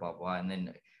favorite part? Blah, blah. And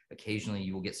then occasionally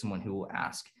you will get someone who will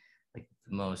ask, like,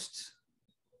 the most,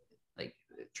 like,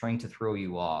 trying to throw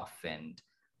you off. And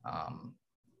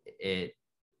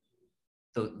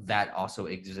that also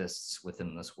exists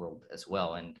within this world as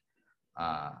well. And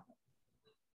I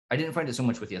didn't find it so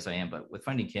much with Yes I Am, but with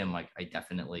Finding Kim, like, I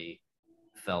definitely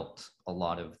felt a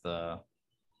lot of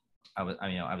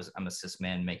I'm a cis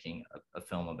man making a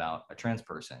film about a trans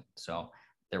person. So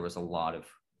there was a lot of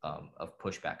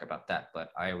pushback about that. But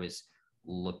I always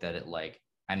looked at it like,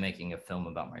 I'm making a film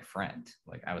about my friend.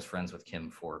 Like, I was friends with Kim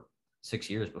for 6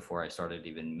 years before I started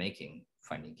even making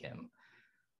Finding Kim.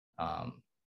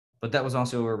 But that was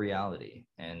also a reality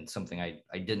and something I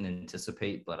didn't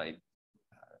anticipate, but I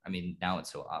mean, now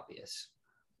it's so obvious.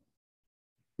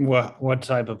 What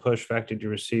type of pushback did you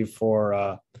receive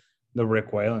for the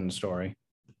Rick Weiland story,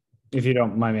 if you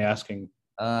don't mind me asking?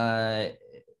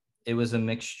 It was a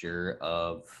mixture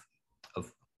of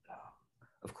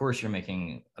course, you're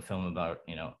making a film about,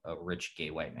 a rich gay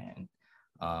white man.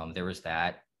 There was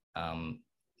that.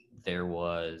 There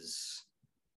was,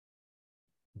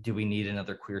 do we need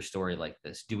another queer story like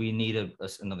this? Do we need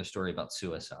another story about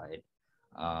suicide?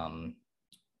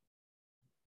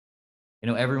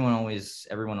 Everyone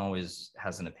always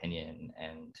has an opinion,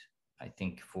 and I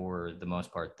think for the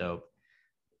most part, though,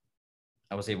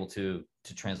 I was able to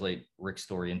translate Rick's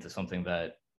story into something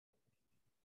that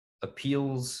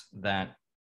appeals, that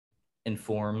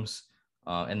informs,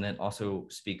 and that also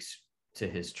speaks to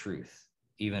his truth,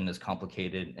 even as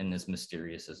complicated and as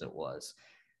mysterious as it was.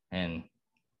 And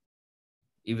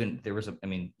even there was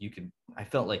I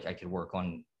felt like I could work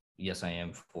on Yes I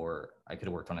Am I could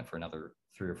have worked on it for another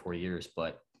 3 or 4 years,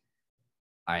 but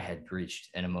I had reached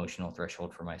an emotional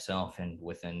threshold for myself and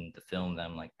within the film that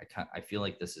I'm like, I feel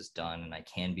like this is done and I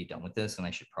can be done with this, and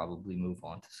I should probably move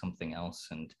on to something else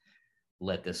and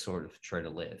let this sort of try to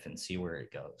live and see where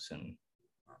it goes. And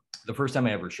the first time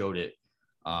I ever showed it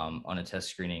on a test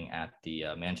screening at the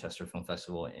Manchester Film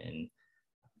Festival in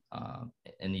uh,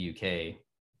 in the UK,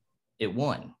 it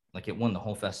won. Like it won the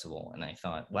whole festival, and I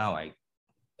thought, wow, I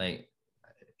like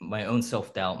my own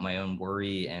self-doubt, my own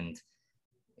worry, and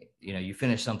you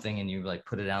finish something and you like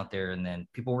put it out there, and then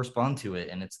people respond to it,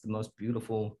 and it's the most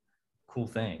beautiful, cool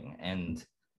thing. And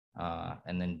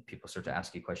then people start to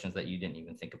ask you questions that you didn't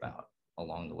even think about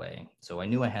along the way. So I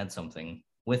knew I had something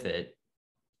with it,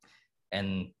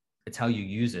 and it's how you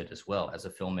use it as well as a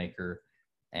filmmaker,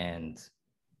 and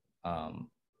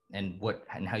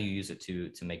how you use it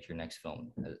to make your next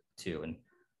film too. And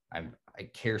I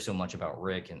care so much about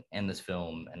Rick and this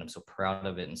film, and I'm so proud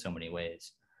of it in so many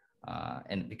ways.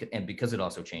 And because it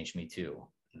also changed me too,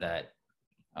 that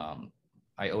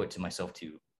I owe it to myself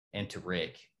and to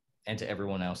Rick and to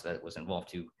everyone else that was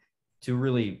involved to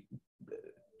really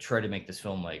try to make this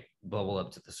film like bubble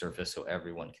up to the surface so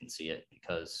everyone can see it,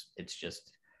 because it's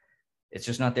just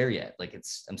not there yet. Like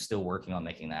I'm still working on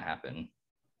making that happen.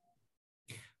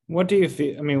 What do you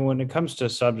feel? I mean, when it comes to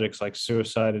subjects like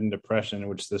suicide and depression,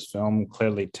 which this film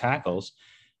clearly tackles,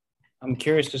 I'm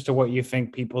curious as to what you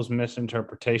think people's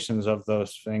misinterpretations of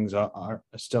those things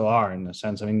still are in a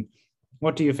sense. I mean,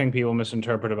 what do you think people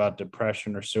misinterpret about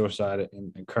depression or suicide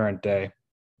in the current day?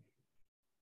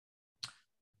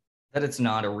 That it's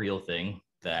not a real thing,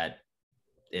 that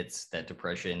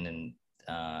depression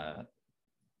and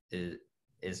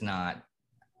is not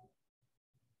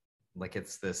like,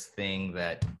 it's this thing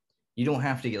that you don't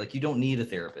have to get, like, you don't need a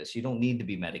therapist, you don't need to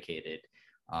be medicated.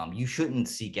 You shouldn't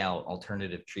seek out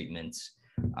alternative treatments.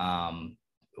 I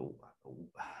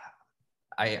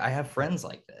have friends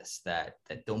like this that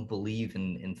don't believe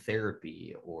in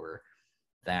therapy, or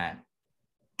that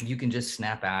you can just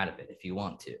snap out of it if you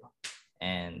want to.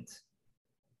 And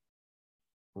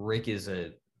Rick is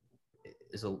a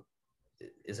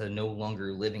no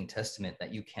longer living testament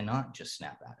that you cannot just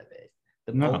snap out of it.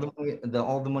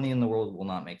 All the money in the world will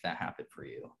not make that happen for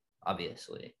you,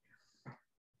 obviously.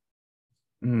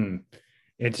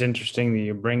 It's interesting that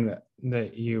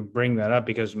you bring that up,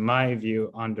 because my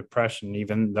view on depression,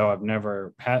 even though I've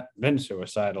never been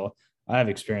suicidal, I've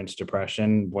experienced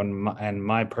depression. And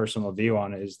my personal view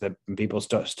on it is that people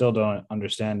still don't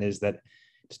understand is that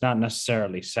it's not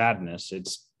necessarily sadness;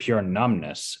 it's pure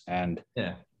numbness, and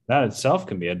that itself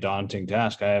can be a daunting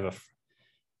task.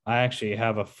 I actually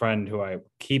have a friend who I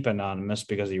keep anonymous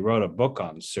because he wrote a book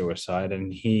on suicide,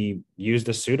 and he used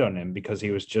a pseudonym because he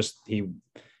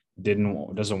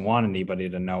doesn't want anybody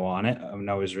to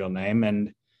know his real name,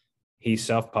 and he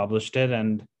self-published it.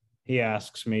 And he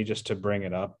asks me just to bring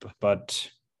it up, but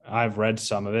I've read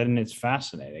some of it, and it's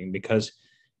fascinating because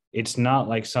it's not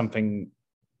like something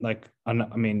like, I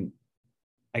mean,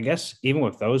 I guess even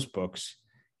with those books,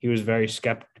 he was very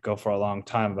skeptical for a long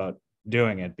time about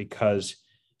doing it, because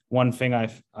one thing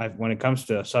I've when it comes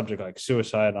to a subject like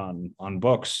suicide on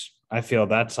books, I feel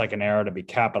that's like an area to be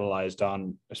capitalized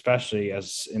on, especially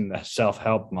as in the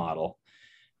self-help model,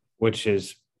 which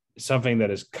is something that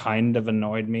has kind of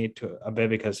annoyed me to a bit,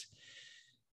 because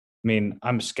I mean,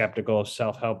 I'm skeptical of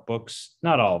self-help books.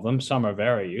 Not all of them, some are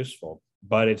very useful,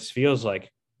 but it feels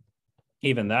like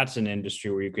even that's an industry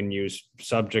where you can use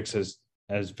subjects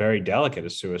as very delicate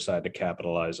as suicide to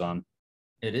capitalize on.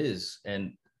 It is.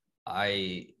 And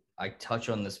I touch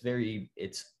on this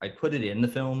I put it in the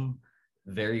film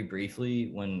very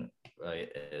briefly when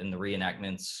in the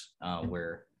reenactments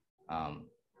where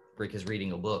Rick is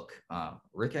reading a book.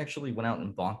 Rick actually went out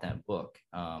and bought that book.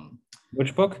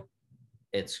 Which book?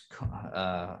 It's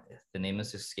the name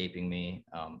is escaping me.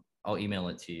 I'll email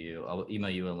it to you. I'll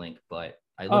email you a link, but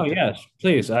yes,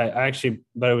 please. I actually,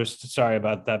 but I was sorry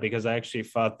about that, because I actually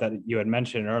thought that you had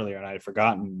mentioned earlier and I had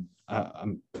forgotten.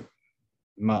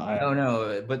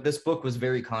 No, but this book was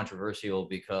very controversial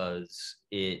because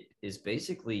it is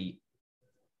basically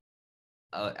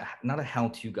not a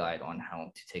how-to guide on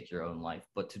how to take your own life,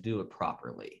 but to do it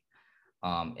properly,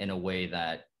 in a way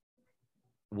that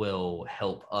will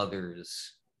help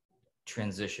others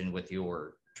transition with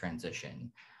your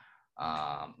transition.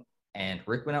 And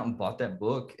Rick went out and bought that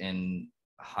book and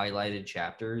highlighted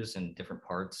chapters and different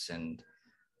parts, and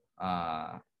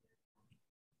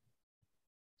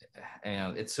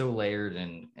it's so layered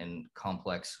and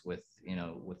complex with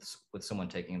someone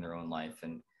taking their own life.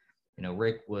 And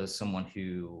Rick was someone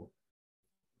who,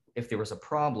 if there was a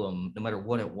problem, no matter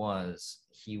what it was,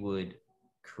 he would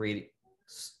create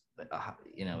a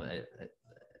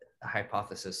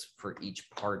hypothesis for each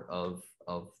part of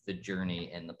the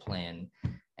journey and the plan.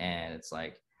 And it's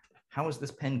like, how is this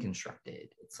pen constructed?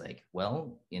 It's like,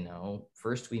 well,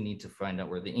 first we need to find out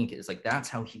where the ink is. Like, that's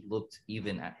how he looked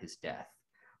even at his death.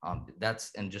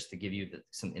 And just to give you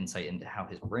some insight into how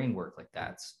his brain worked, like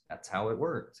that's how it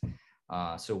worked.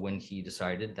 So when he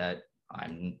decided that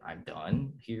I'm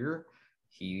done here,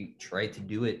 he tried to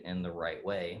do it in the right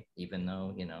way, even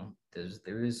though, you know,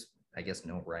 there is, I guess,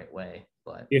 no right way.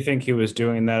 But you think he was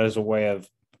doing that as a way of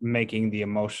making the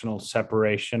emotional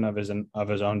separation of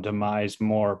his own demise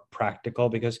more practical?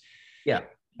 Because yeah,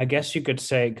 I guess you could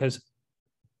say, because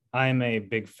I'm a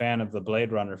big fan of the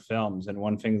Blade Runner films, and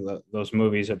one thing that those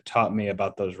movies have taught me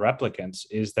about those replicants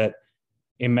is that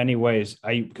in many ways,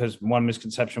 because one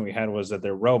misconception we had was that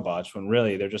they're robots, when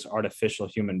really they're just artificial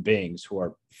human beings who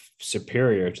are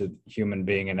superior to human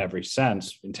being in every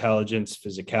sense, intelligence,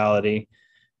 physicality. I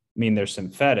mean, they're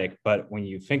synthetic, but when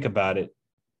you think about it,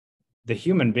 the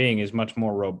human being is much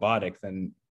more robotic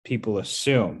than people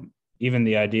assume. Even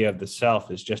the idea of the self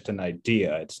is just an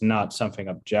idea. It's not something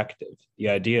objective. The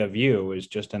idea of you is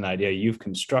just an idea you've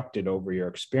constructed over your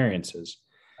experiences.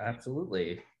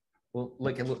 absolutely. Well,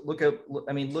 look at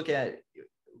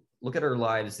our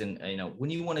lives, and you know, when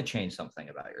you want to change something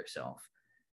about yourself,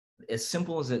 as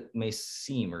simple as it may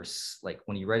seem, or like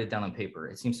when you write it down on paper,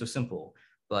 it seems so simple,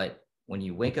 but when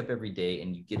you wake up every day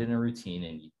and you get in a routine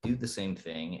and you do the same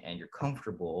thing and you're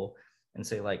comfortable and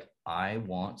say, like, I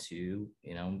want to,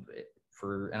 you know,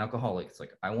 for an alcoholic, it's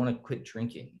like, I want to quit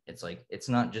drinking. It's like, it's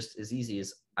not just as easy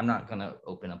as I'm not going to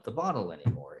open up the bottle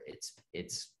anymore.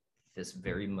 It's this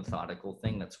very methodical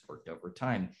thing that's worked over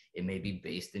time. It may be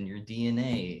based in your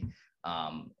DNA.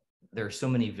 There are so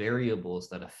many variables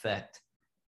that affect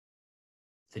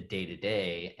the day to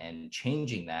day, and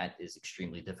changing that is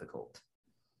extremely difficult.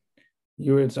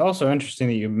 It's also interesting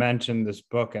that you mentioned this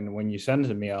book, and when you send it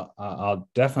to me, I'll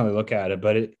definitely look at it.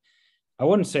 But I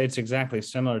wouldn't say it's exactly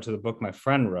similar to the book my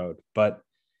friend wrote, but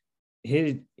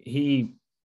he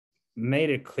made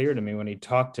it clear to me when he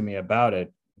talked to me about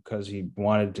it, because he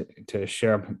wanted to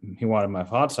share. He wanted my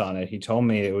thoughts on it. He told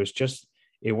me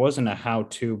it wasn't a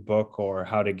how-to book or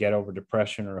how to get over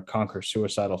depression or conquer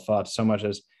suicidal thoughts so much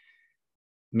as,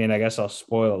 I mean, I guess I'll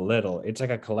spoil a little. It's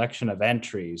like a collection of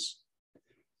entries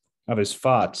of his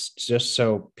thoughts, just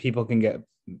so people can get,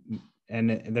 and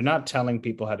they're not telling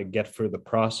people how to get through the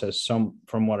process,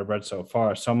 from what I've read so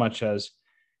far, so much as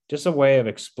just a way of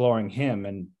exploring him,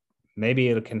 and maybe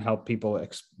it can help people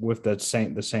with the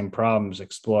same problems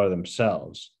explore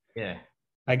themselves. Yeah,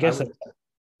 I guess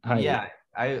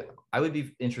I would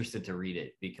be interested to read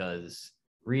it, because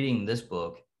reading this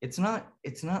book, it's not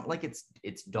like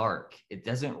it's dark. It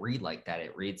doesn't read like that.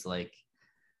 It reads like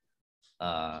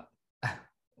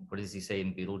what does he say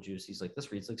in Beetlejuice? He's like,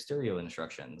 this reads like stereo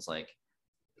instructions, like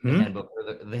the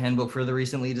handbook for the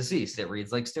recently deceased. It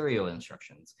reads like stereo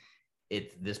instructions.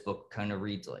 This book kind of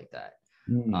reads like that.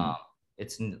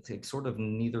 It's sort of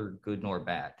neither good nor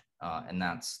bad, and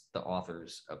that's the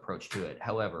author's approach to it.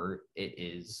 However,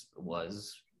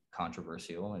 was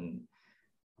controversial, and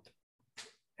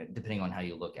depending on how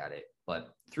you look at it.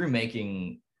 But through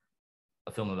making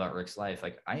a film about Rick's life,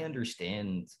 like, I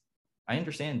understand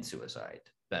suicide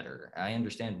better. I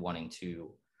understand wanting to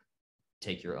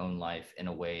take your own life in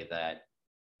a way that,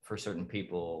 for certain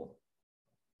people,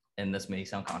 and this may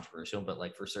sound controversial, but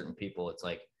like for certain people, it's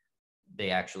like they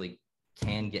actually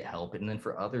can get help, and then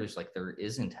for others, like, there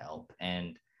isn't help.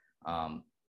 And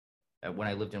when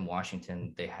I lived in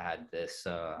Washington, they had this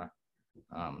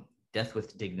death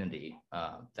with dignity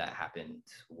that happened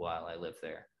while I lived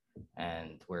there,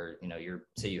 and where, you know,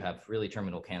 say you have really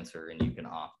terminal cancer and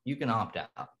you can opt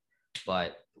out,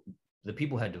 but the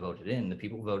people had to vote it in. The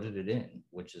people voted it in,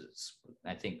 which is,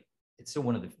 I think, it's still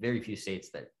one of the very few states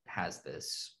that has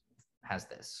this,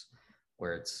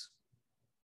 where it's,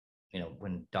 you know,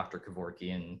 when Dr.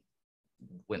 Kevorkian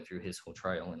went through his whole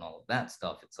trial and all of that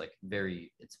stuff, it's like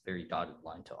it's very dotted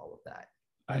line to all of that.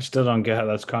 I still don't get how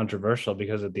that's controversial,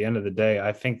 because at the end of the day,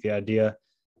 I think that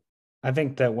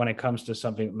when it comes to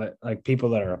something like people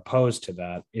that are opposed to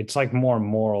that, it's like more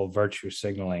moral virtue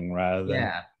signaling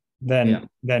rather than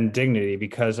dignity.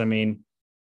 Because I mean,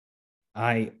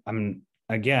 I'm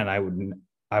again, I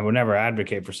would never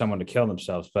advocate for someone to kill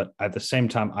themselves, but at the same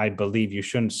time, I believe you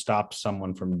shouldn't stop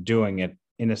someone from doing it,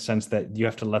 in a sense that you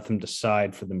have to let them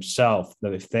decide for themselves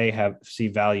that if they see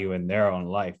value in their own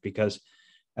life. Because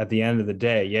at the end of the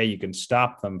day, yeah, you can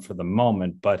stop them for the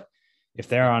moment, but if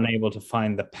they're unable to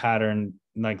find the pattern,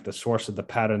 like the source of the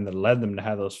pattern that led them to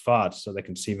have those thoughts, so they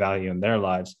can see value in their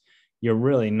lives, you're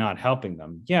really not helping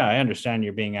them. Yeah, I understand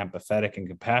you're being empathetic and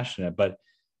compassionate, but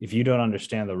if you don't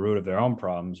understand the root of their own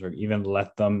problems, or even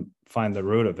let them find the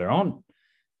root of their own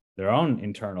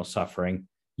internal suffering,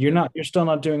 you're still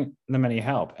not doing them any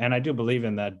help. And I do believe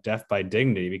in that death by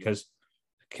dignity, because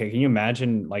can you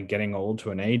imagine like getting old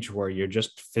to an age where you're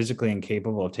just physically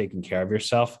incapable of taking care of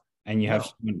yourself, and you have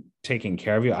someone taking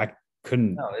care of you?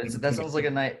 couldn't. No, that sounds like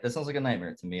that sounds like a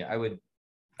nightmare to me. I would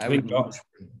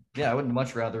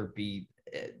much rather be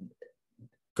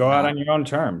go out on your own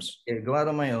terms. Go out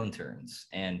on my own terms.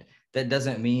 And that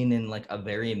doesn't mean in like a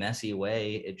very messy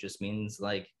way. It just means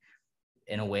like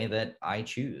in a way that I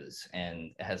choose,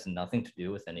 and it has nothing to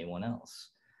do with anyone else.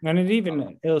 And it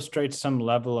even illustrates some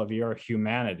level of your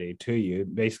humanity to you.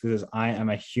 Basically, says, I am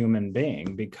a human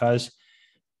being, because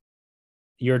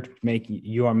you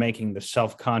are making the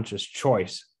self-conscious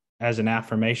choice as an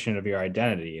affirmation of your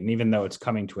identity. And even though it's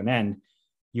coming to an end,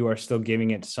 you are still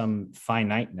giving it some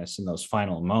finiteness in those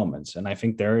final moments. And I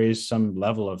think there is some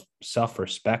level of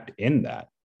self-respect in that.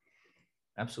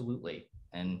 Absolutely.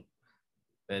 And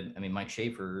I mean, Mike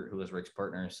Schaefer, who was Rick's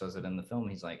partner, says it in the film.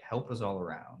 He's like, help us all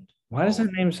around. Why does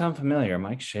that name sound familiar?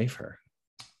 Mike Schaefer.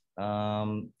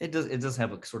 It does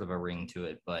have a sort of a ring to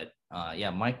it, but yeah,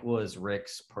 Mike was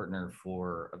Rick's partner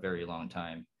for a very long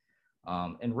time.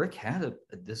 And Rick had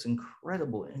this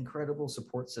incredible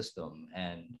support system,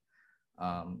 and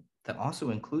that also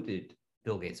included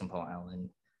Bill Gates and Paul Allen.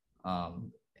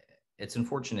 It's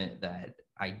unfortunate that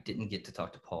I didn't get to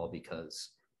talk to Paul,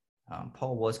 because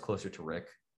Paul was closer to Rick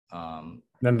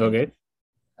Than Bill Gates?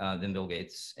 Than Bill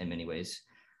Gates in many ways.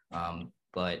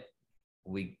 But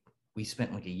we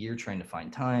spent like a year trying to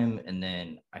find time, and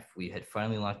then we had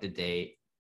finally locked a date,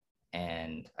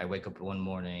 and I wake up one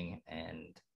morning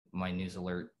and my news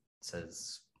alert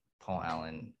says Paul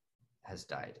Allen has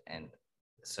died. And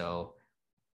so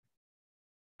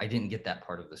I didn't get that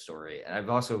part of the story. And I've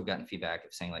also gotten feedback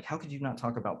of saying like, how could you not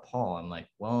talk about Paul? I'm like,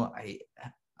 well, I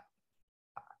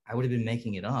would have been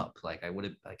making it up. Like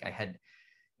I had,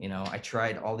 I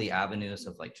tried all the avenues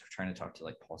of like trying to talk to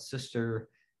like Paul's sister,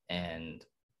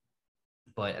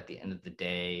 but at the end of the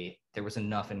day, there was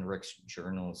enough in Rick's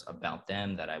journals about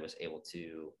them that I was able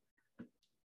to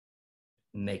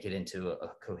make it into a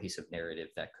cohesive narrative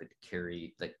that could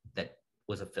carry, that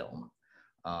was a film.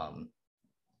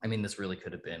 I mean, this really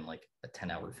could have been like a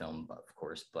 10-hour film, of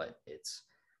course, but it's,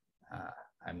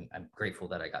 I'm grateful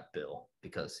that I got Bill,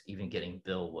 because even getting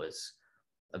Bill was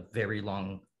a very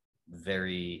long,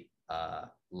 very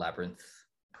labyrinth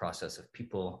process of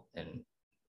people and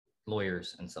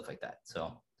lawyers and stuff like that.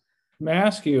 So may I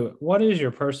ask you, what is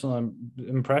your personal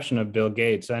impression of Bill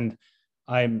Gates? And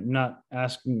I'm not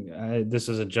asking this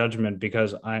as a judgment,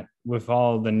 because with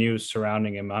all the news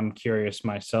surrounding him, I'm curious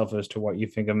myself as to what you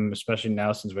think of him, especially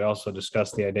now since we also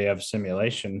discussed the idea of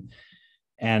simulation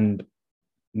and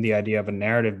the idea of a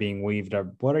narrative being weaved.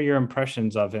 What are your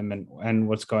impressions of him and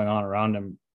what's going on around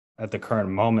him at the current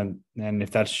moment? And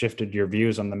if that's shifted your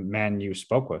views on the man you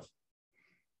spoke with?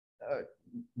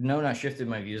 No, not shifted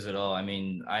my views at all. I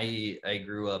mean, I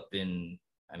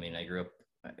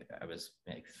was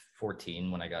like 14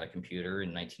 when I got a computer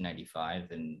in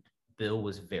 1995, and Bill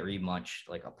was very much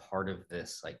like a part of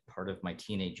this, like part of my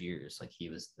teenage years. Like he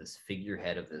was this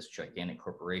figurehead of this gigantic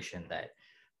corporation that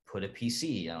put a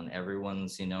PC on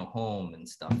everyone's, home and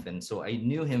stuff. And so I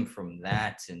knew him from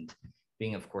that, and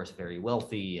being, of course, very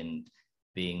wealthy and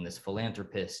being this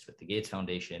philanthropist with the Gates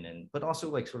Foundation, but also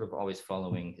like sort of always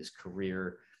following his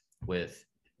career with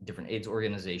different AIDS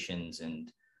organizations.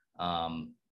 And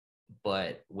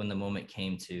but when the moment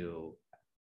came to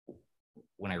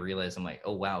when I realized, I'm like,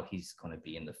 oh wow, he's going to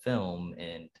be in the film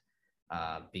and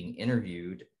being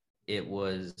interviewed, it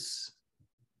was,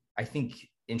 I think,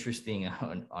 interesting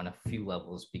on a few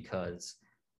levels, because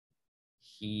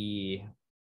he's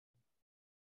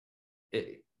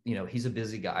a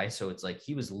busy guy. So it's like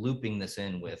he was looping this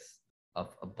in with a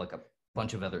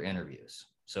bunch of other interviews.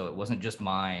 So it wasn't just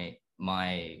my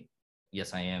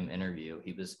Yes I Am interview.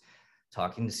 He was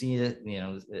talking to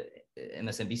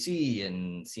MSNBC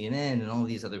and CNN and all of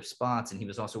these other spots. And he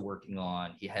was also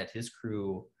he had his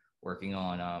crew working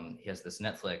on, he has this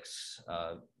Netflix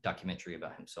documentary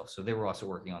about himself. So they were also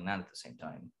working on that at the same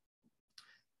time.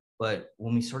 But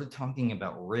when we started talking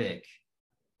about Rick,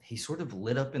 he sort of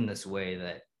lit up in this way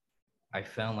that I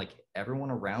found like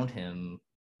everyone around him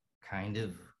kind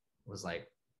of was like,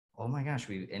 oh my gosh,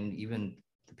 and even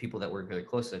the people that were very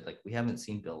close, like, we haven't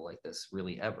seen Bill like this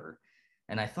really ever.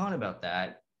 And I thought about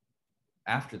that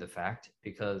after the fact,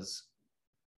 because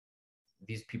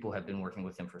these people have been working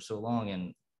with him for so long.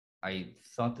 And I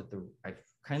thought that I've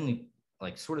kindly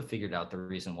like sort of figured out the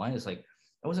reason why is like,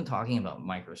 I wasn't talking about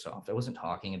Microsoft. I wasn't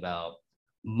talking about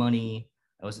money.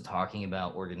 I wasn't talking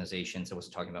about organizations. I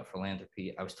wasn't talking about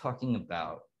philanthropy. I was talking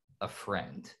about a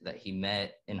friend that he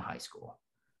met in high school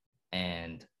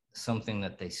and something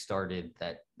that they started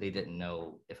that they didn't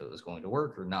know if it was going to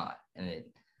work or not. And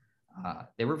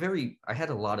I had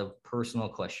a lot of personal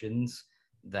questions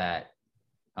that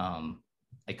I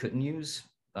couldn't use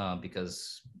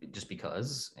because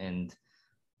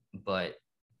but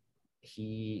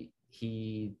he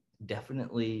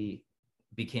definitely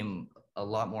became a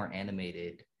lot more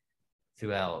animated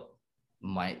throughout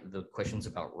the questions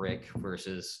about Rick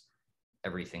versus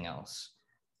everything else.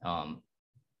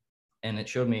 And it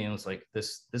showed me, it was like,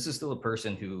 this is still a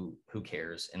person who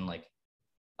cares, and like,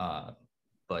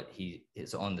 but he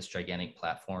is on this gigantic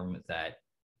platform that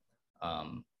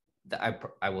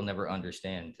I will never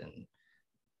understand. And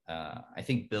I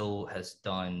think Bill has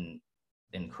done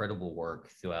incredible work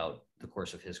throughout the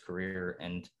course of his career.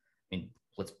 And I mean,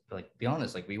 let's like be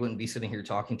honest, like we wouldn't be sitting here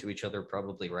talking to each other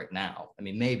probably right now. I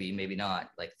mean, maybe not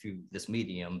like through this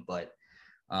medium, but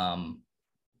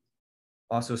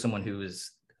also someone who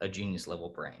is a genius level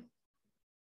brain.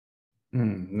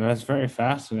 That's very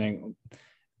fascinating.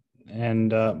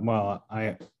 And well,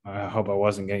 I hope I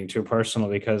wasn't getting too personal,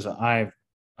 because I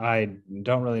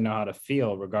don't really know how to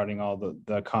feel regarding all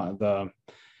the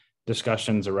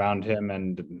discussions around him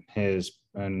and his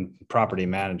property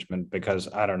management, because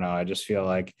I don't know, I just feel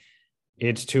like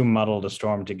it's too muddled a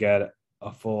storm to get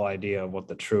a full idea of what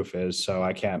the truth is. So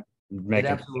I can't make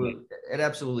it.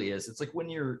 Absolutely is. It's like when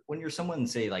you're someone,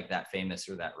 say, like that famous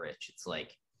or that rich, it's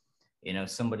like, you know,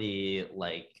 somebody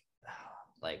like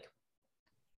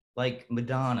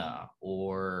Madonna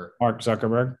or Mark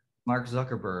Zuckerberg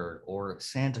or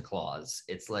Santa Claus.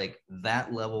 It's like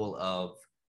that level of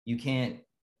you can't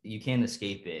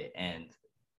escape it. And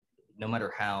no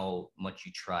matter how much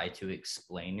you try to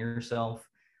explain yourself,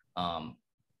 you're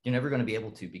never going to be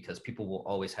able to, because people will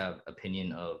always have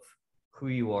opinion of who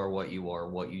you are, what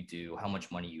you do, how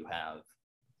much money you have,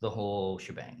 the whole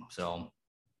shebang. So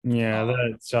yeah,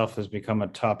 that itself has become a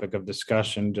topic of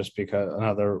discussion, just because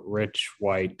another rich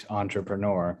white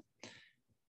entrepreneur.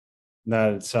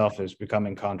 That itself is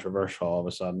becoming controversial all of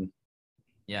a sudden.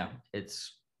 Yeah,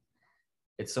 it's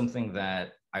something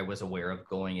that I was aware of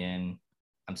going in.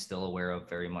 I'm still aware of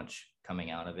very much coming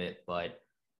out of it, but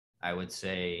I would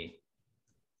say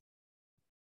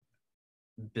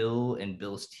Bill and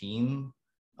Bill's team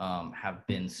have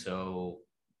been so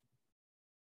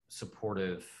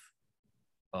supportive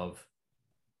of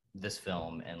this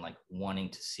film and like wanting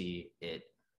to see it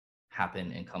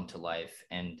happen and come to life.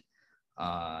 And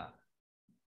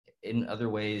in other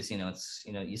ways, you know, it's,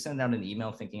 you know, you send out an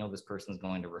email thinking, oh, this person's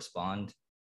going to respond,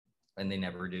 and they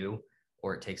never do,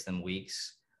 or it takes them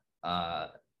weeks.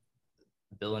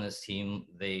 Bill and his team,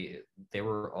 they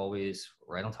were always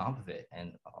right on top of it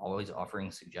and always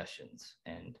offering suggestions.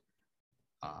 And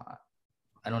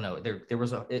I don't know, there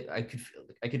was I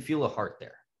could feel a heart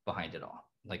there behind it all.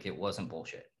 Like it wasn't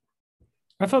bullshit.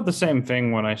 I thought the same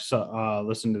thing when I saw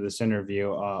listened to this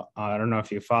interview. I don't know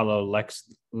if you follow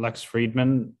Lex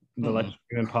Friedman, the Mm-hmm. Lex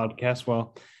Friedman podcast.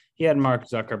 Well, he had Mark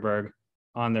Zuckerberg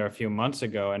on there a few months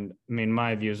ago, and I mean,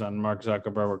 my views on Mark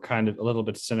Zuckerberg were kind of a little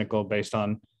bit cynical based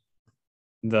on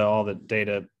all the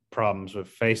data problems with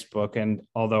Facebook. And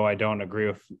although I don't agree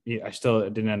with, I still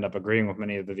didn't end up agreeing with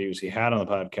many of the views he had on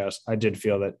the podcast. I did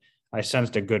feel that I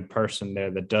sensed a good person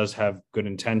there that does have good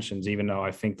intentions, even though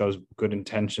I think those good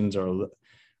intentions are,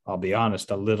 I'll be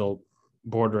honest, a little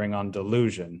bordering on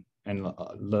delusion and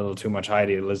a little too much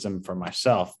idealism for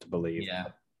myself to believe. Yeah.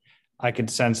 I could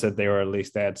sense that they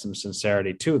had some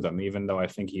sincerity to them, even though I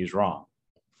think he's wrong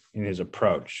in his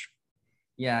approach.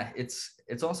 Yeah,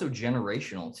 it's also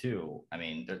generational too. I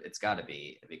mean, it's got to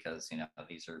be, because, you know,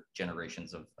 these are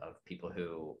generations of people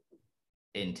who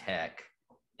in tech,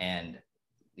 and,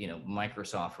 you know,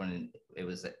 Microsoft, when it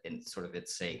was in sort of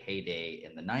its, say, heyday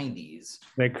in the 90s,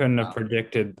 they couldn't have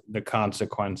predicted the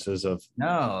consequences of.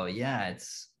 No, yeah,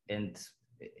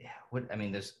 I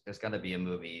mean, there's got to be a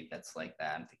movie that's like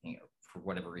that. I'm thinking of, for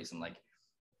whatever reason, like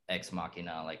Ex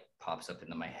Machina like pops up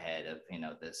into my head of, you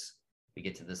know, we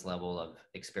get to this level of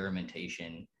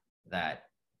experimentation that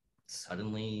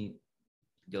suddenly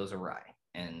goes awry,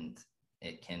 and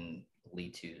it can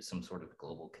lead to some sort of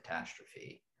global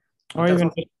catastrophe. Or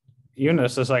even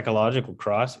it's a psychological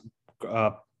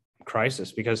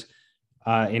crisis, because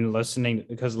in listening,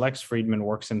 because Lex Friedman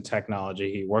works in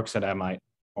technology, he works at MIT,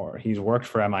 or he's worked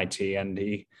for MIT, and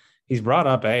he's brought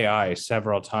up AI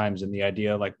several times, and the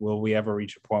idea, like, will we ever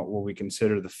reach a point where we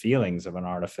consider the feelings of an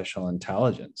artificial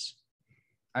intelligence?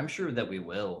 I'm sure that we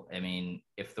will. I mean,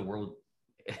 if the world,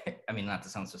 I mean, not to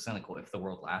sound so cynical, if the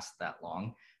world lasts that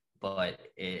long, but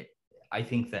I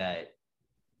think that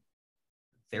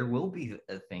there will be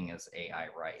a thing as AI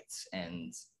rights,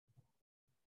 and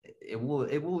it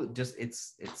will just,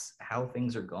 it's how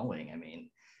things are going. I mean,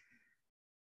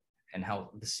 and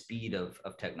how the speed of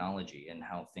technology and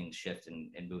how things shift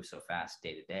and move so fast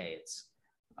day to day. It's,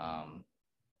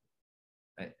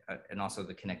 I and also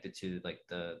the connected to like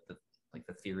the like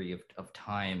the theory of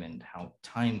time and how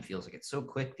time feels like it's so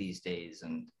quick these days.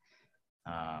 And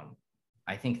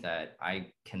I think that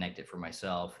I connect it for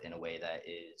myself in a way that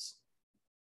is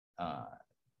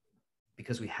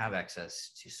because we have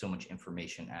access to so much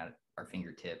information at our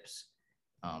fingertips,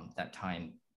 that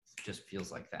time just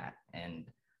feels like that. And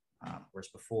whereas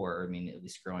before, I mean, at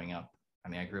least growing up, I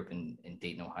mean, I grew up in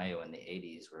Dayton, Ohio in the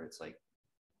 80s, where it's like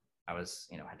I was,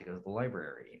 had to go to the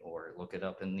library or look it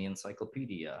up in the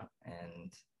encyclopedia,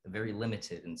 and very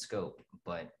limited in scope.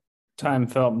 But time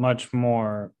felt much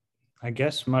more, I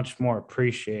guess, much more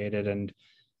appreciated and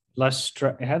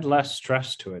it had less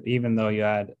stress to it, even though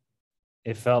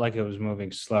it felt like it was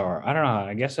moving slower. I don't know.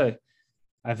 I guess I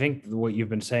think what you've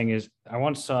been saying is I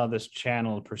once saw this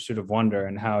channel, Pursuit of Wonder,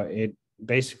 and how it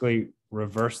basically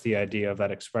reversed the idea of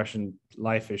that expression,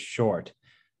 life is short.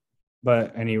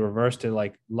 And he reversed it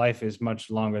like life is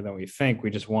much longer than we think. We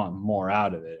just want more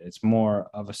out of it. It's more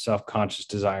of a self-conscious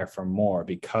desire for more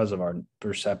because of our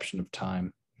perception of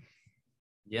time.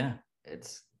 Yeah,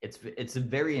 it's a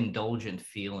very indulgent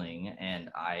feeling. And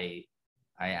I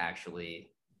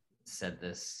actually said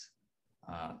this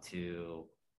to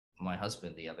my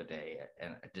husband the other day,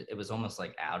 and it was almost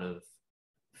like out of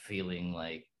feeling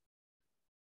like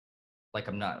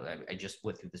I just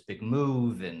went through this big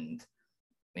move, and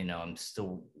I'm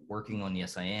still working on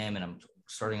Yes I Am, and I'm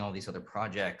starting all these other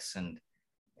projects, and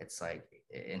it's like,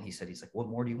 and he's like, what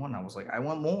more do you want? And I was like, I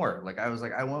want more.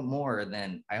 I want more. And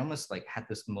then I almost like had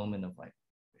this moment of like,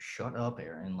 shut up,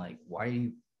 Aaron. Like, why do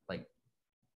you like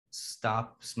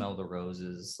stop, smell the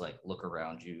roses, like look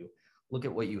around you, look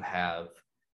at what you have,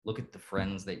 look at the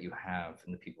friends that you have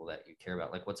and the people that you care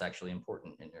about, like what's actually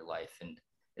important in your life. And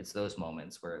it's those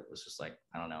moments where it was just like,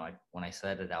 I don't know, when I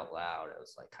said it out loud, I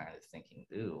was like kind of thinking,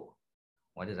 ooh,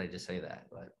 why did I just say that?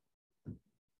 But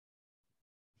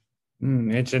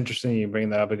it's interesting you bring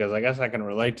that up, because I guess I can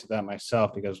relate to that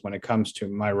myself, because when it comes to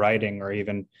my writing or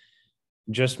even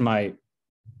just my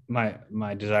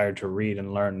desire to read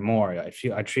and learn more, I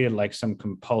treat it like some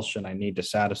compulsion I need to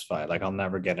satisfy, like I'll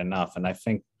never get enough. And I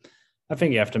think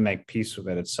you have to make peace with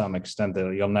it at some extent,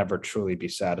 that you'll never truly be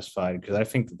satisfied, because I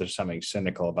think that there's something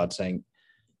cynical about saying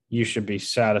you should be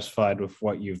satisfied with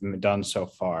what you've done so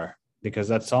far, because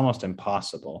that's almost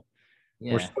impossible.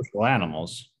 yeah. We're social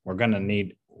animals.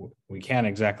 We can't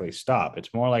exactly stop.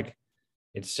 It's more like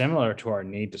it's similar to our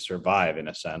need to survive in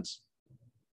a sense.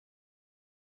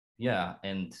 Yeah.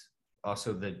 And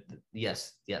also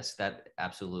yes, that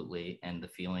absolutely. And the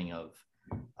feeling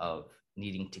of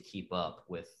needing to keep up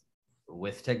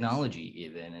with technology.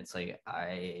 Even it's like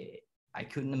I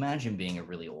couldn't imagine being a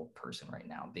really old person right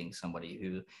now, being somebody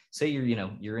who, say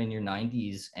you're in your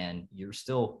 90s and you're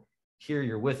still here,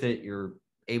 you're with it, you're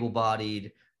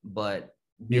able-bodied, but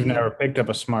you've never picked up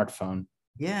a smartphone.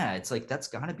 Yeah, it's like that's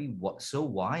got to be so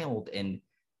wild and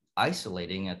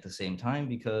isolating at the same time,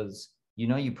 because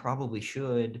you probably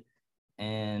should,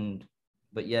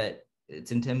 but yet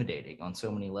it's intimidating on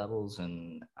so many levels.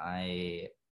 And I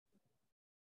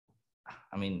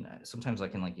mean, sometimes I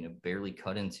can barely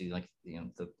cut into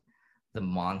the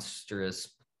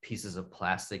monstrous pieces of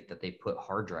plastic that they put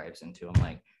hard drives into. I'm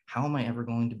like, how am I ever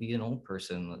going to be an old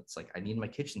person? It's like, I need my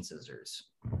kitchen scissors.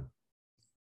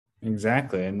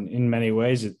 Exactly. And in many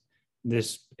ways,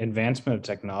 this advancement of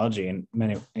technology in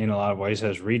a lot of ways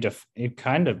has it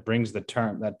kind of brings that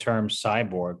term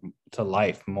cyborg to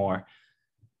life more,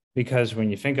 because when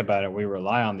you think about it, we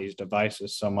rely on these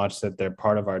devices so much that they're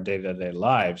part of our day-to-day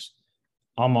lives,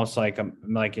 almost like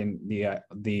in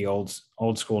the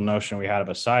old school notion we had of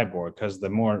a cyborg, because the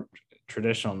more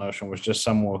traditional notion was just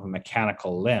someone with a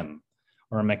mechanical limb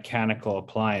or a mechanical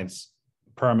appliance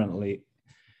permanently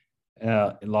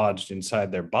lodged inside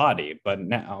their body. But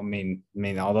now, I mean,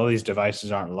 although these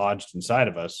devices aren't lodged inside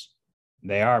of us,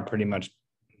 they are pretty much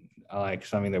like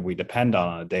something that we depend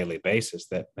on a daily basis,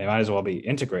 that they might as well be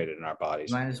integrated in our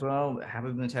bodies. Might as well have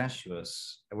them attached to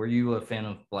us. Were you a fan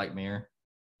of Black Mirror?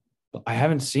 I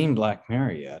haven't seen Black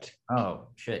Mirror yet. Oh,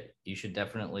 shit. You should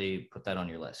definitely put that on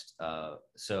your list.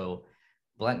 So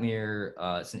Black Mirror,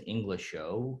 it's an English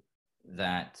show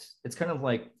that it's kind of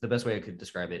like, the best way I could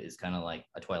describe it is kind of like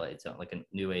a Twilight Zone, like a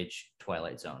new age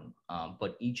Twilight Zone.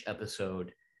 But each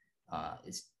episode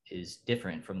is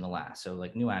different from the last. So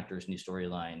like new actors, new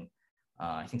storyline.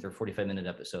 I think they're 45-minute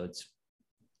episodes.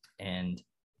 And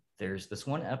there's this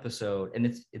one episode, and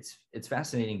it's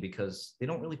fascinating because they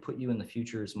don't really put you in the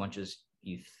future as much as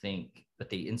you think, but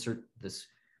they insert this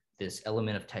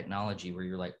element of technology where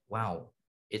you're like, wow,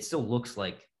 it still looks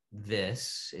like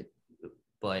this,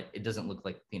 but it doesn't look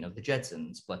like the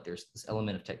Jetsons. But there's this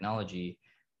element of technology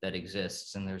that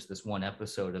exists. And there's this one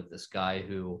episode of this guy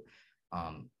who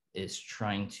is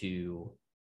trying to,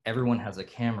 everyone has a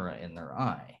camera in their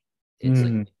eye. It's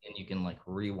like, and you can like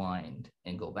rewind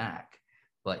and go back,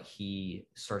 but he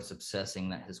starts obsessing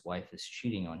that his wife is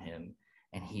cheating on him.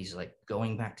 And he's like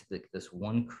going back to this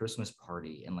one Christmas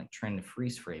party and like trying to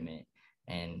freeze frame it.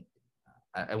 And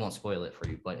I won't spoil it for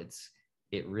you, but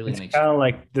it really makes kind of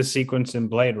like the sequence in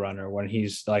Blade Runner when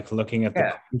he's like looking at the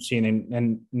crime scene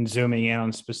and zooming in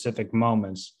on specific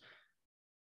moments.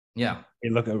 Yeah.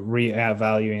 You look at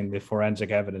reevaluating the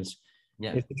forensic evidence.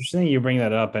 Yeah. It's interesting you bring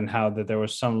that up, and how that there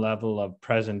was some level of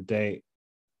present day,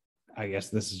 I guess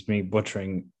this is me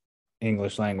butchering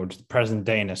English language, present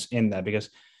dayness in that, because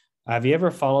have you ever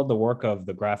followed the work of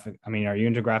are you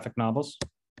into graphic novels?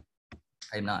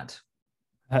 I'm not.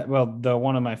 Well,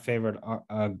 one of my favorite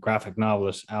graphic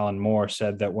novelists, Alan Moore,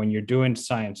 said that when you're doing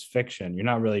science fiction, you're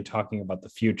not really talking about the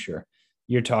future.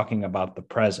 You're talking about the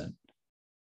present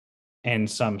in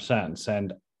some sense.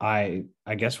 And I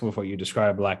guess with what you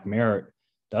describe, Black Mirror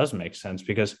does make sense,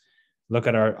 because look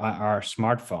at our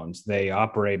smartphones. They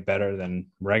operate better than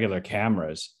regular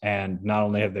cameras. And not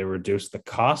only have they reduced the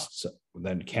costs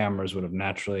that cameras would have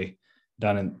naturally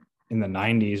done in the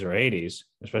 90s or 80s,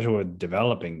 especially with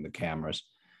developing the cameras,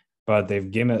 but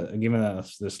they've given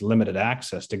us this limited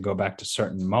access to go back to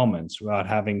certain moments without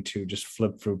having to just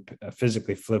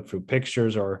physically flip through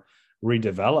pictures or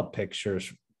redevelop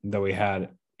pictures that we had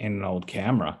in an old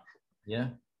camera. Yeah,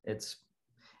 it's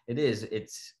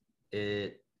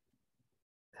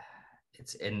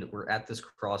and we're at this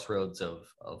crossroads of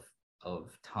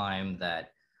time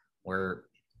that where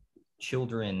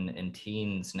children and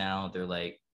teens now, they're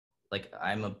like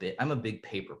I'm a big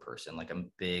paper person. Like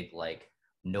I'm big like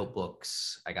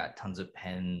notebooks. I got tons of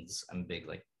pens. I'm big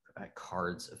like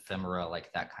cards, ephemera,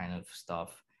 like that kind of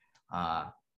stuff.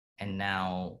 And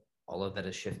now all of that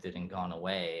has shifted and gone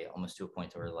away, almost to a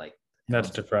point where like that's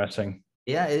depressing.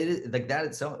 Yeah, it is, like that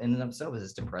itself in and of itself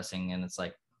is depressing. And it's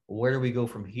like, where do we go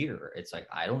from here? It's like,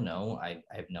 I don't know. I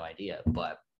have no idea.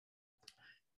 But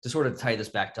to sort of tie this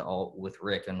back to all with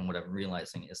Rick, and what I'm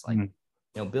realizing is like,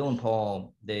 Bill and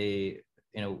Paul,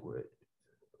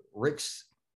 Rick's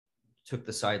took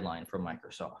the sideline from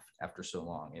Microsoft after so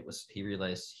long. He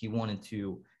realized he wanted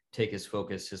to take his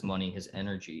focus, his money, his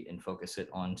energy, and focus it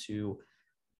onto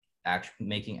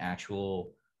making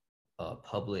actual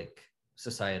public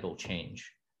societal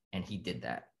change. And he did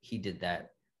that.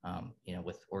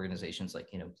 With organizations like,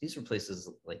 these are places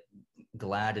like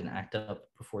GLAAD and ACT UP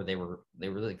before they were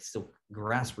like still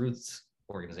grassroots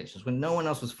organizations. When no one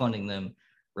else was funding them,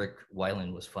 Rick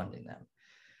Weiland was funding them.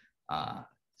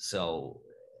 So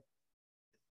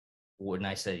when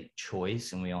I say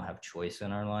choice, and we all have choice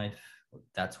in our life,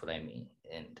 that's what I mean.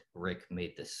 And Rick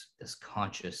made this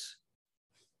conscious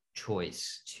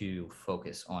choice to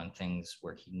focus on things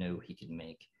where he knew he could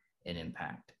make an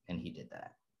impact, and he did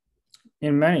that.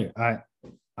 In many,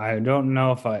 I don't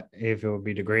know if it would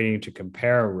be degrading to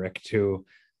compare Rick to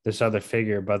this other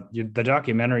figure, but the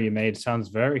documentary you made sounds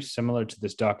very similar to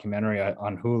this documentary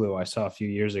on Hulu I saw a few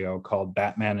years ago called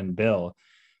Batman and Bill,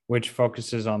 which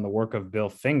focuses on the work of Bill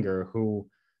Finger, who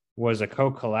was a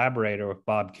co-collaborator with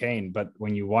Bob Kane. But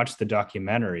when you watch the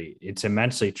documentary, it's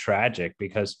immensely tragic,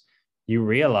 because you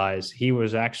realize he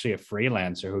was actually a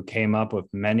freelancer who came up with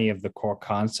many of the core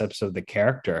concepts of the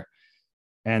character.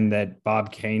 And that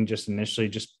Bob Kane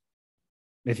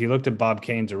if you looked at Bob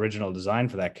Kane's original design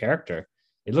for that character,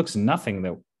 it looks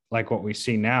nothing like what we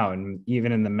see now. And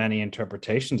even in the many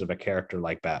interpretations of a character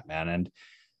like Batman,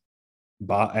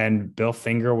 and Bill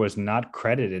Finger was not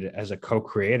credited as a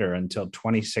co-creator until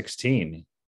 2016.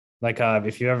 Like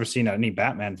if you've ever seen any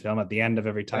Batman film, at the end of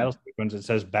every title sequence, it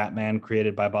says Batman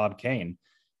created by Bob Kane.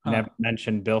 Never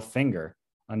mentioned Bill Finger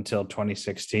until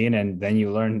 2016. And then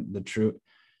you learn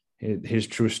his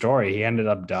true story. He ended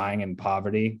up dying in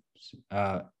poverty.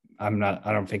 I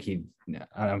don't think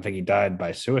he died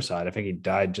by suicide. I think he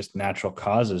died just natural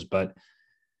causes. But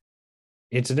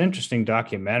it's an interesting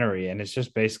documentary, and it's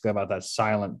just basically about that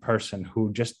silent person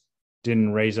who just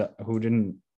didn't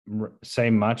say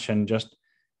much, and just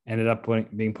ended up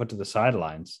being put to the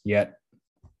sidelines. Yet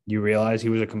you realize he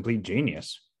was a complete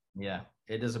genius. Yeah,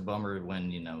 it is a bummer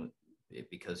when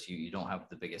because you don't have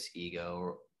the biggest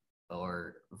ego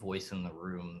or voice in the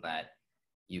room, that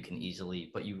you can easily,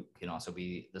 but you can also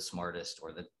be the smartest,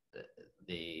 or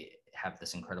they have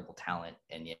this incredible talent,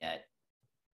 and yet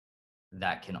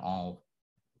that can all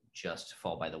just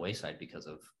fall by the wayside because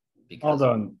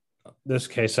although in this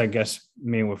case, I guess,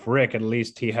 with Rick, at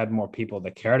least he had more people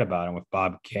that cared about him. With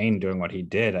Bob Kane doing what he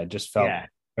did, I just felt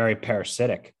very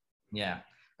parasitic. Yeah.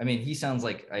 I mean, he sounds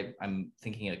like I'm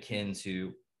thinking akin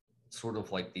to sort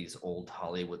of like these old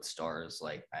Hollywood stars,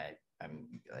 like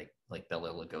I'm like Bela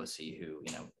Lugosi, who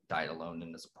died alone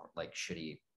in this like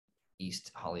shitty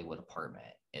East Hollywood apartment.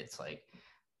 It's like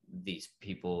these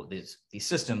people, these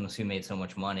systems who made so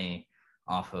much money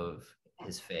off of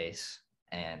his face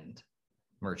and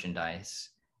merchandise,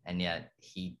 and yet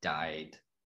he died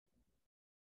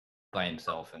by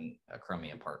himself in a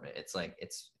crummy apartment. It's like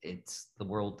it's the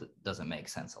world doesn't make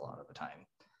sense a lot of the time.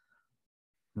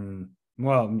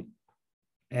 Well,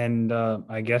 and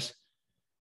I guess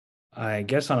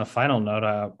on a final note,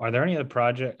 are there any other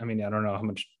project? I mean, I don't know how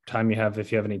much time you have,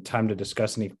 if you have any time to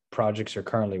discuss any projects you're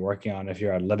currently working on, if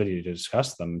you're at liberty to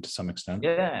discuss them to some extent.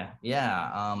 Yeah.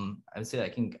 I would say I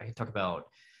can talk about,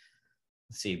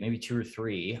 let's see, maybe 2 or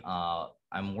 3.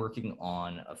 I'm working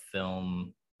on a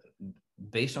film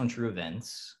based on true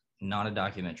events, not a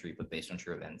documentary, but based on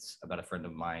true events, about a friend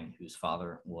of mine whose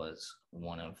father was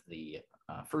one of the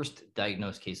first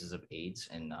diagnosed cases of AIDS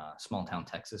in small town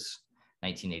Texas,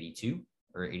 1982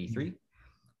 or 83.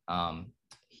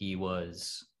 He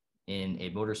was in a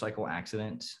motorcycle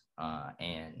accident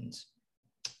and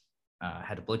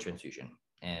had a blood transfusion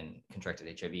and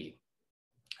contracted HIV.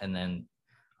 And then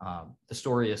the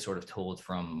story is sort of told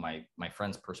from my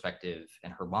friend's perspective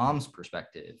and her mom's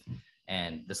perspective,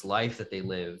 and this life that they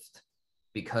lived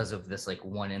because of this like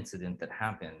one incident that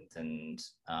happened. And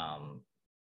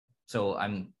so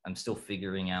I'm still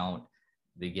figuring out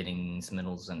beginnings,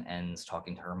 middles, and ends,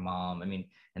 talking to her mom. I mean,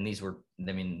 and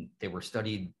they were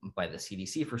studied by the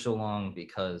CDC for so long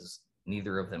because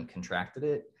neither of them contracted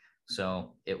it.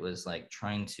 So it was like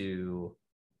trying to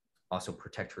also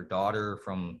protect her daughter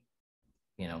from,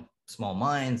 small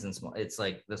minds and small, it's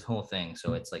like this whole thing.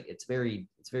 So it's like, it's very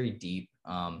deep.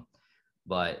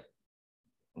 But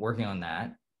working on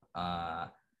that,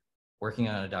 working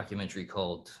on a documentary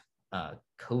called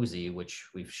Cozy, which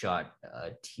we've shot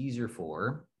a teaser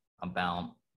for,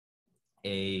 about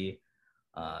a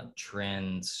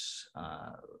trans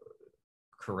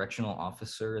correctional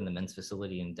officer in the men's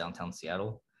facility in downtown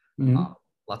Seattle. Mm-hmm.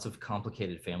 Lots of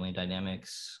complicated family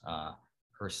dynamics.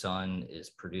 Her son is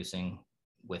producing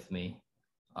with me.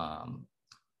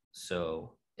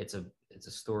 So it's a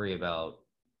story about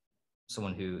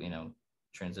someone who,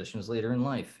 transitions later in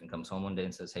life and comes home one day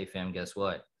and says, "Hey fam, guess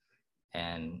what?"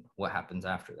 And what happens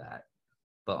after that.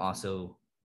 But also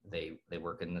they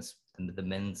work in the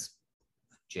men's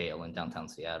jail in downtown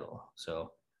Seattle.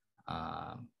 So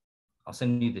I'll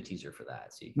send you the teaser for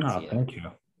that so you can see it. Thank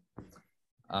you.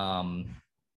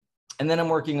 And then I'm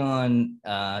working on,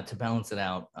 to balance it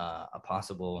out, a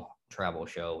possible travel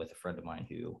show with a friend of mine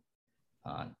who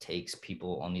takes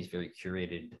people on these very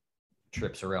curated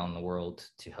trips around the world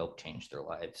to help change their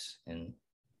lives in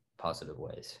positive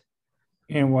ways.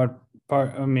 In what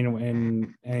part? I mean,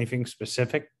 in anything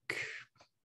specific?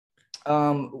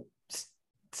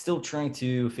 Still trying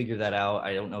to figure that out.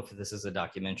 I don't know if this is a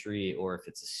documentary or if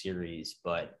it's a series,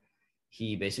 but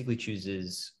he basically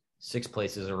chooses 6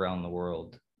 places around the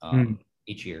world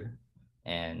each year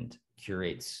and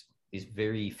curates these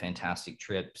very fantastic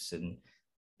trips. And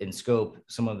in scope,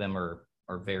 some of them are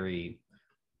very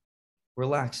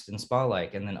relaxed and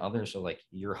spa-like, and then others are like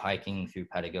you're hiking through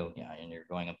Patagonia and you're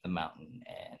going up the mountain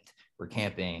and we're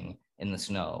camping in the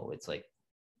snow. It's like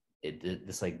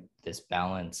this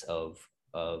balance of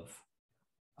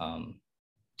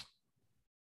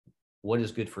what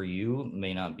is good for you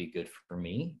may not be good for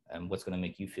me, and what's going to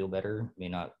make you feel better may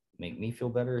not make me feel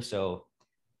better. So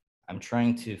I'm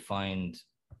trying to find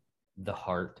the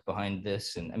heart behind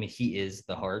this, and I mean he is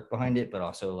the heart behind it, but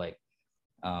also like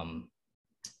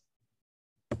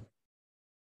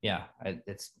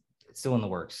it's still in the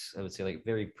works. I would say like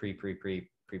very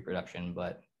pre-production,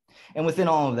 but and within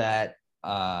all of that,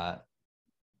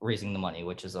 raising the money,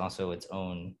 which is also its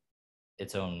own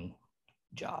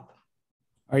job.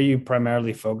 Are you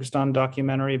primarily focused on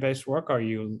documentary-based work? Have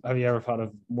you ever thought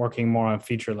of working more on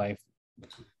feature length?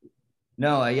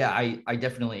 No, I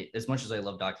definitely, as much as I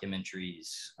love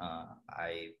documentaries,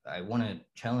 I want to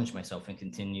challenge myself and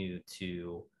continue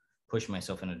to push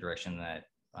myself in a direction that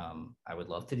I would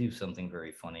love to do something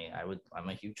very funny. I'm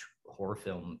a huge horror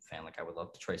film fan. Like I would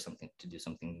love to try to do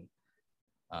something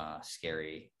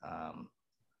scary.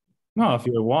 No, if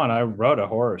you want, I wrote a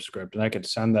horror script and I could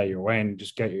send that your way and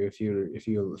just get you if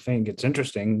you think it's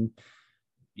interesting.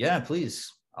 Yeah, please.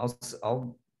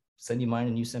 I'll send you mine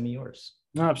and you send me yours.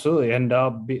 No, absolutely, and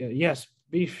I'll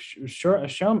be sure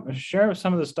share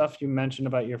some of the stuff you mentioned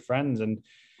about your friends, and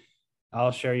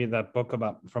I'll share you that book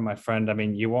from my friend. I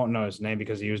mean, you won't know his name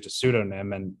because he used a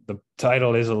pseudonym, and the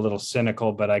title is a little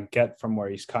cynical, but I get from where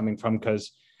he's coming from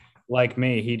because, like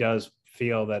me, he does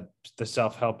feel that the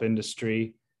self-help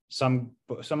industry some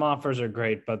offers are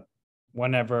great, but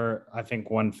whenever I think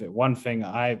one thing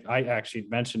I actually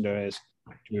mentioned to is,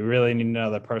 do we really need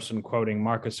another person quoting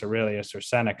Marcus Aurelius or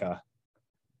Seneca?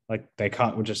 Like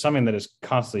which is something that is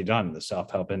constantly done in the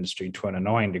self-help industry to an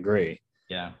annoying degree.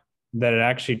 Yeah. That it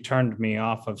actually turned me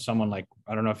off of someone like,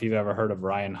 I don't know if you've ever heard of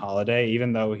Ryan Holiday,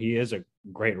 even though he is a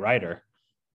great writer.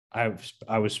 I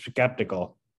was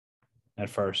skeptical at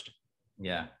first.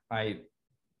 Yeah, I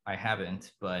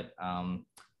haven't, but I'm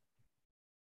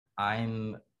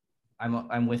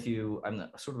with you. I'm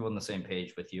sort of on the same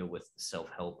page with you with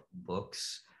self-help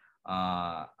books.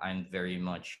 I'm very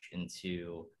much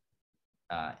into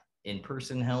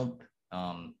in-person help.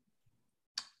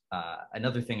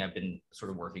 Another thing I've been sort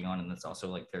of working on, and that's also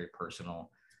like very personal.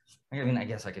 I mean, I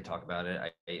guess I could talk about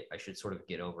it. I should sort of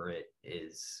get over it.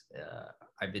 Is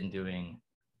I've been doing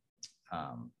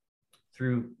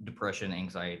through depression,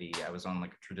 anxiety. I was on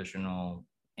like a traditional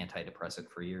antidepressant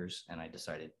for years, and I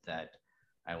decided that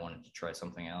I wanted to try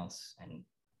something else and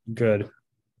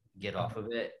get off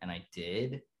of it, and I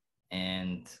did.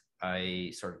 And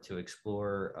I started to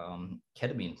explore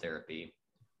ketamine therapy.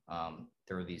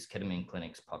 There were these ketamine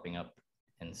clinics popping up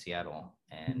in Seattle,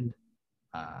 and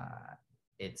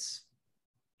it's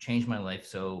changed my life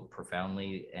so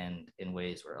profoundly, and in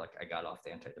ways where like I got off the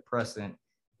antidepressant,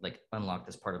 like unlocked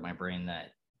this part of my brain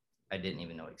that I didn't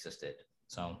even know existed.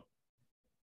 So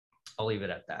I'll leave it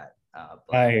at that.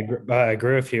 I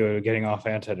agree with you getting off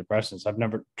antidepressants. I've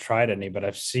never tried any, but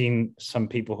I've seen some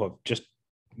people who have just,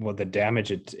 well, the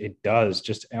damage it does,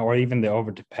 just, or even the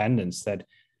overdependence that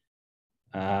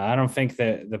I don't think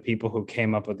that the people who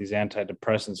came up with these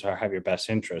antidepressants have your best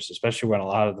interests, especially when a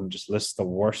lot of them just list the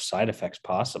worst side effects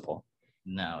possible.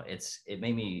 No, it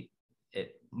made me,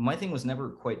 my thing was never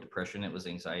quite depression. It was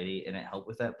anxiety, and it helped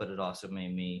with that, but it also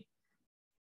made me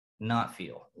not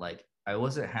feel like I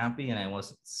wasn't happy, and I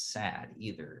wasn't sad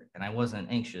either. And I wasn't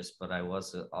anxious, but I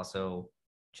was also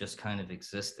just kind of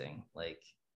existing. Like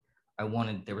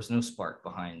there was no spark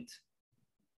behind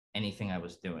anything I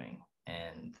was doing.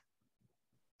 And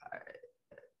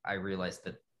I realized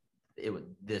that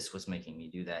this was making me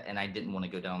do that. And I didn't want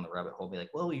to go down the rabbit hole, be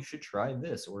like, well, you should try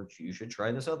this, or you should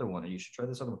try this other one, or you should try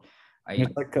this other one.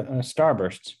 It's like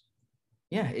Starbursts.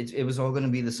 Yeah, it was all going to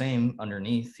be the same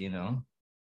underneath, you know?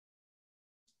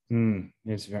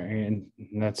 It's very, and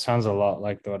that sounds a lot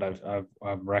like what I've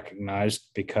recognized,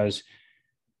 because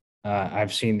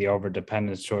I've seen the over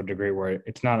dependence to a degree where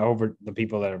it's not over, the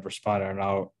people that have responded are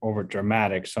not over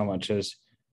dramatic so much as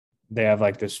they have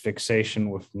like this fixation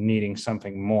with needing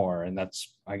something more. And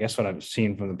that's, I guess, what I've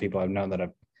seen from the people I've known that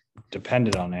have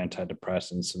depended on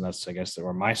antidepressants. And that's, I guess,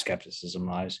 where my skepticism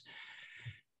lies.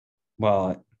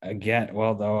 Well, again,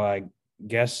 though, I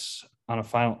guess on a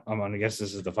final, I guess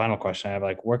this is the final question I have.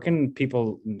 Like, where can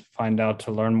people find out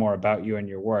to learn more about you and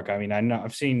your work? I mean, I know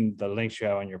I've seen the links you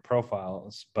have on your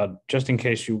profiles, but just in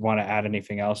case you want to add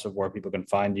anything else of where people can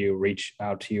find you, reach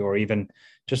out to you, or even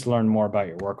just learn more about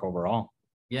your work overall.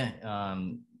 Yeah.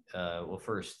 Well,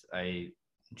 first, I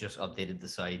just updated the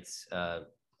sites,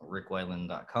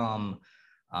 rickweiland.com.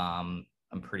 I'm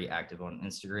pretty active on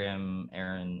Instagram,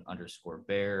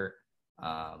 Aaron_Bear.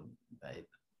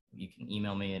 You can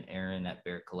email me at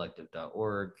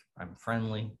aaron@bearcollective.org. I'm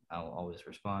friendly. I'll always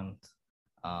respond.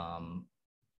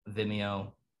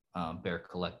 Vimeo, Bear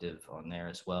Collective on there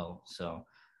as well. So,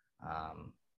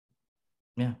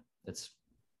 yeah, that's.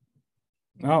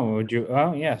 Oh, would you?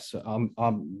 Oh, yes.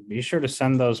 I'll be sure to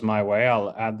send those my way.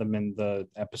 I'll add them in the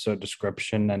episode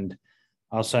description, and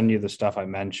I'll send you the stuff I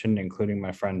mentioned, including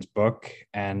my friend's book.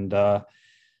 And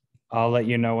I'll let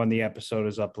you know when the episode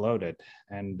is uploaded.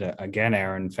 And again,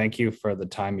 Aaron, thank you for the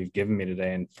time you've given me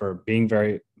today, and for being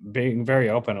very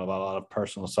open about a lot of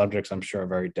personal subjects I'm sure are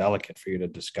very delicate for you to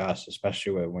discuss,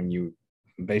 especially when you,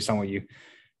 based on what you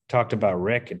talked about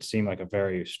Rick, it seemed like a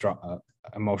very strong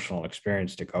emotional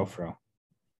experience to go through.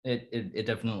 It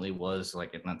definitely was,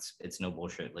 like, and it's no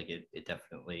bullshit. Like it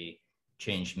definitely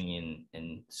changed me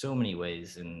in so many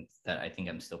ways, and that I think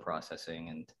I'm still processing.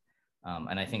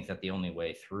 And I think that the only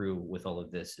way through with all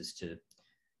of this is to,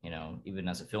 you know, even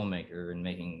as a filmmaker and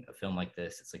making a film like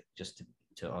this, it's like just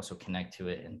to also connect to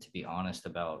it and to be honest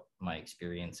about my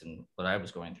experience and what I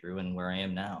was going through and where I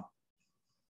am now.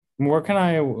 Where can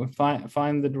I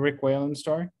find the Rick Weiland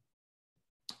story?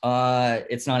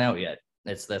 It's not out yet.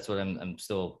 That's what I'm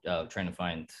still trying to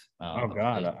find. Oh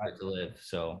God, to live.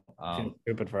 So I feel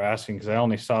stupid for asking, because I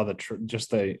only saw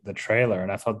just the trailer,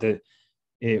 and I thought that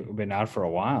it had been out for a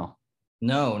while.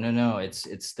 No. It's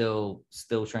still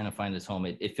trying to find its home.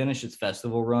 It finished its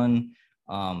festival run.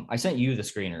 I sent you the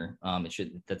screener.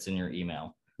 That's in your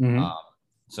email. Mm-hmm.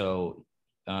 So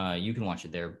you can watch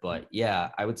it there. But yeah,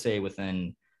 I would say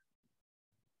within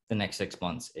the next 6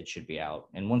 months, it should be out.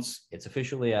 And once it's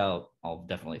officially out, I'll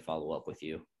definitely follow up with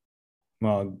you.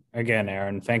 Well, again,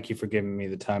 Aaron, thank you for giving me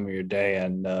the time of your day,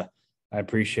 and I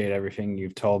appreciate everything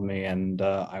you've told me, and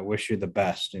I wish you the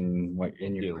best in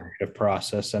your creative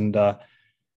process. And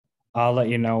I'll let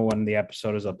you know when the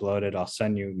episode is uploaded. I'll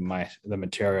send you the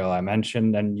material I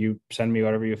mentioned, and you send me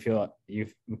whatever you feel you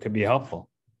could be helpful.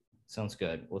 Sounds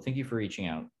good. Well, thank you for reaching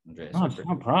out, Andreas. No,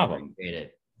 no problem. Appreciate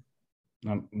it.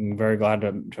 I'm very glad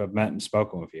to have met and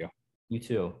spoken with you. You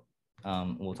too.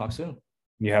 We'll talk soon.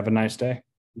 You have a nice day.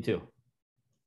 You too.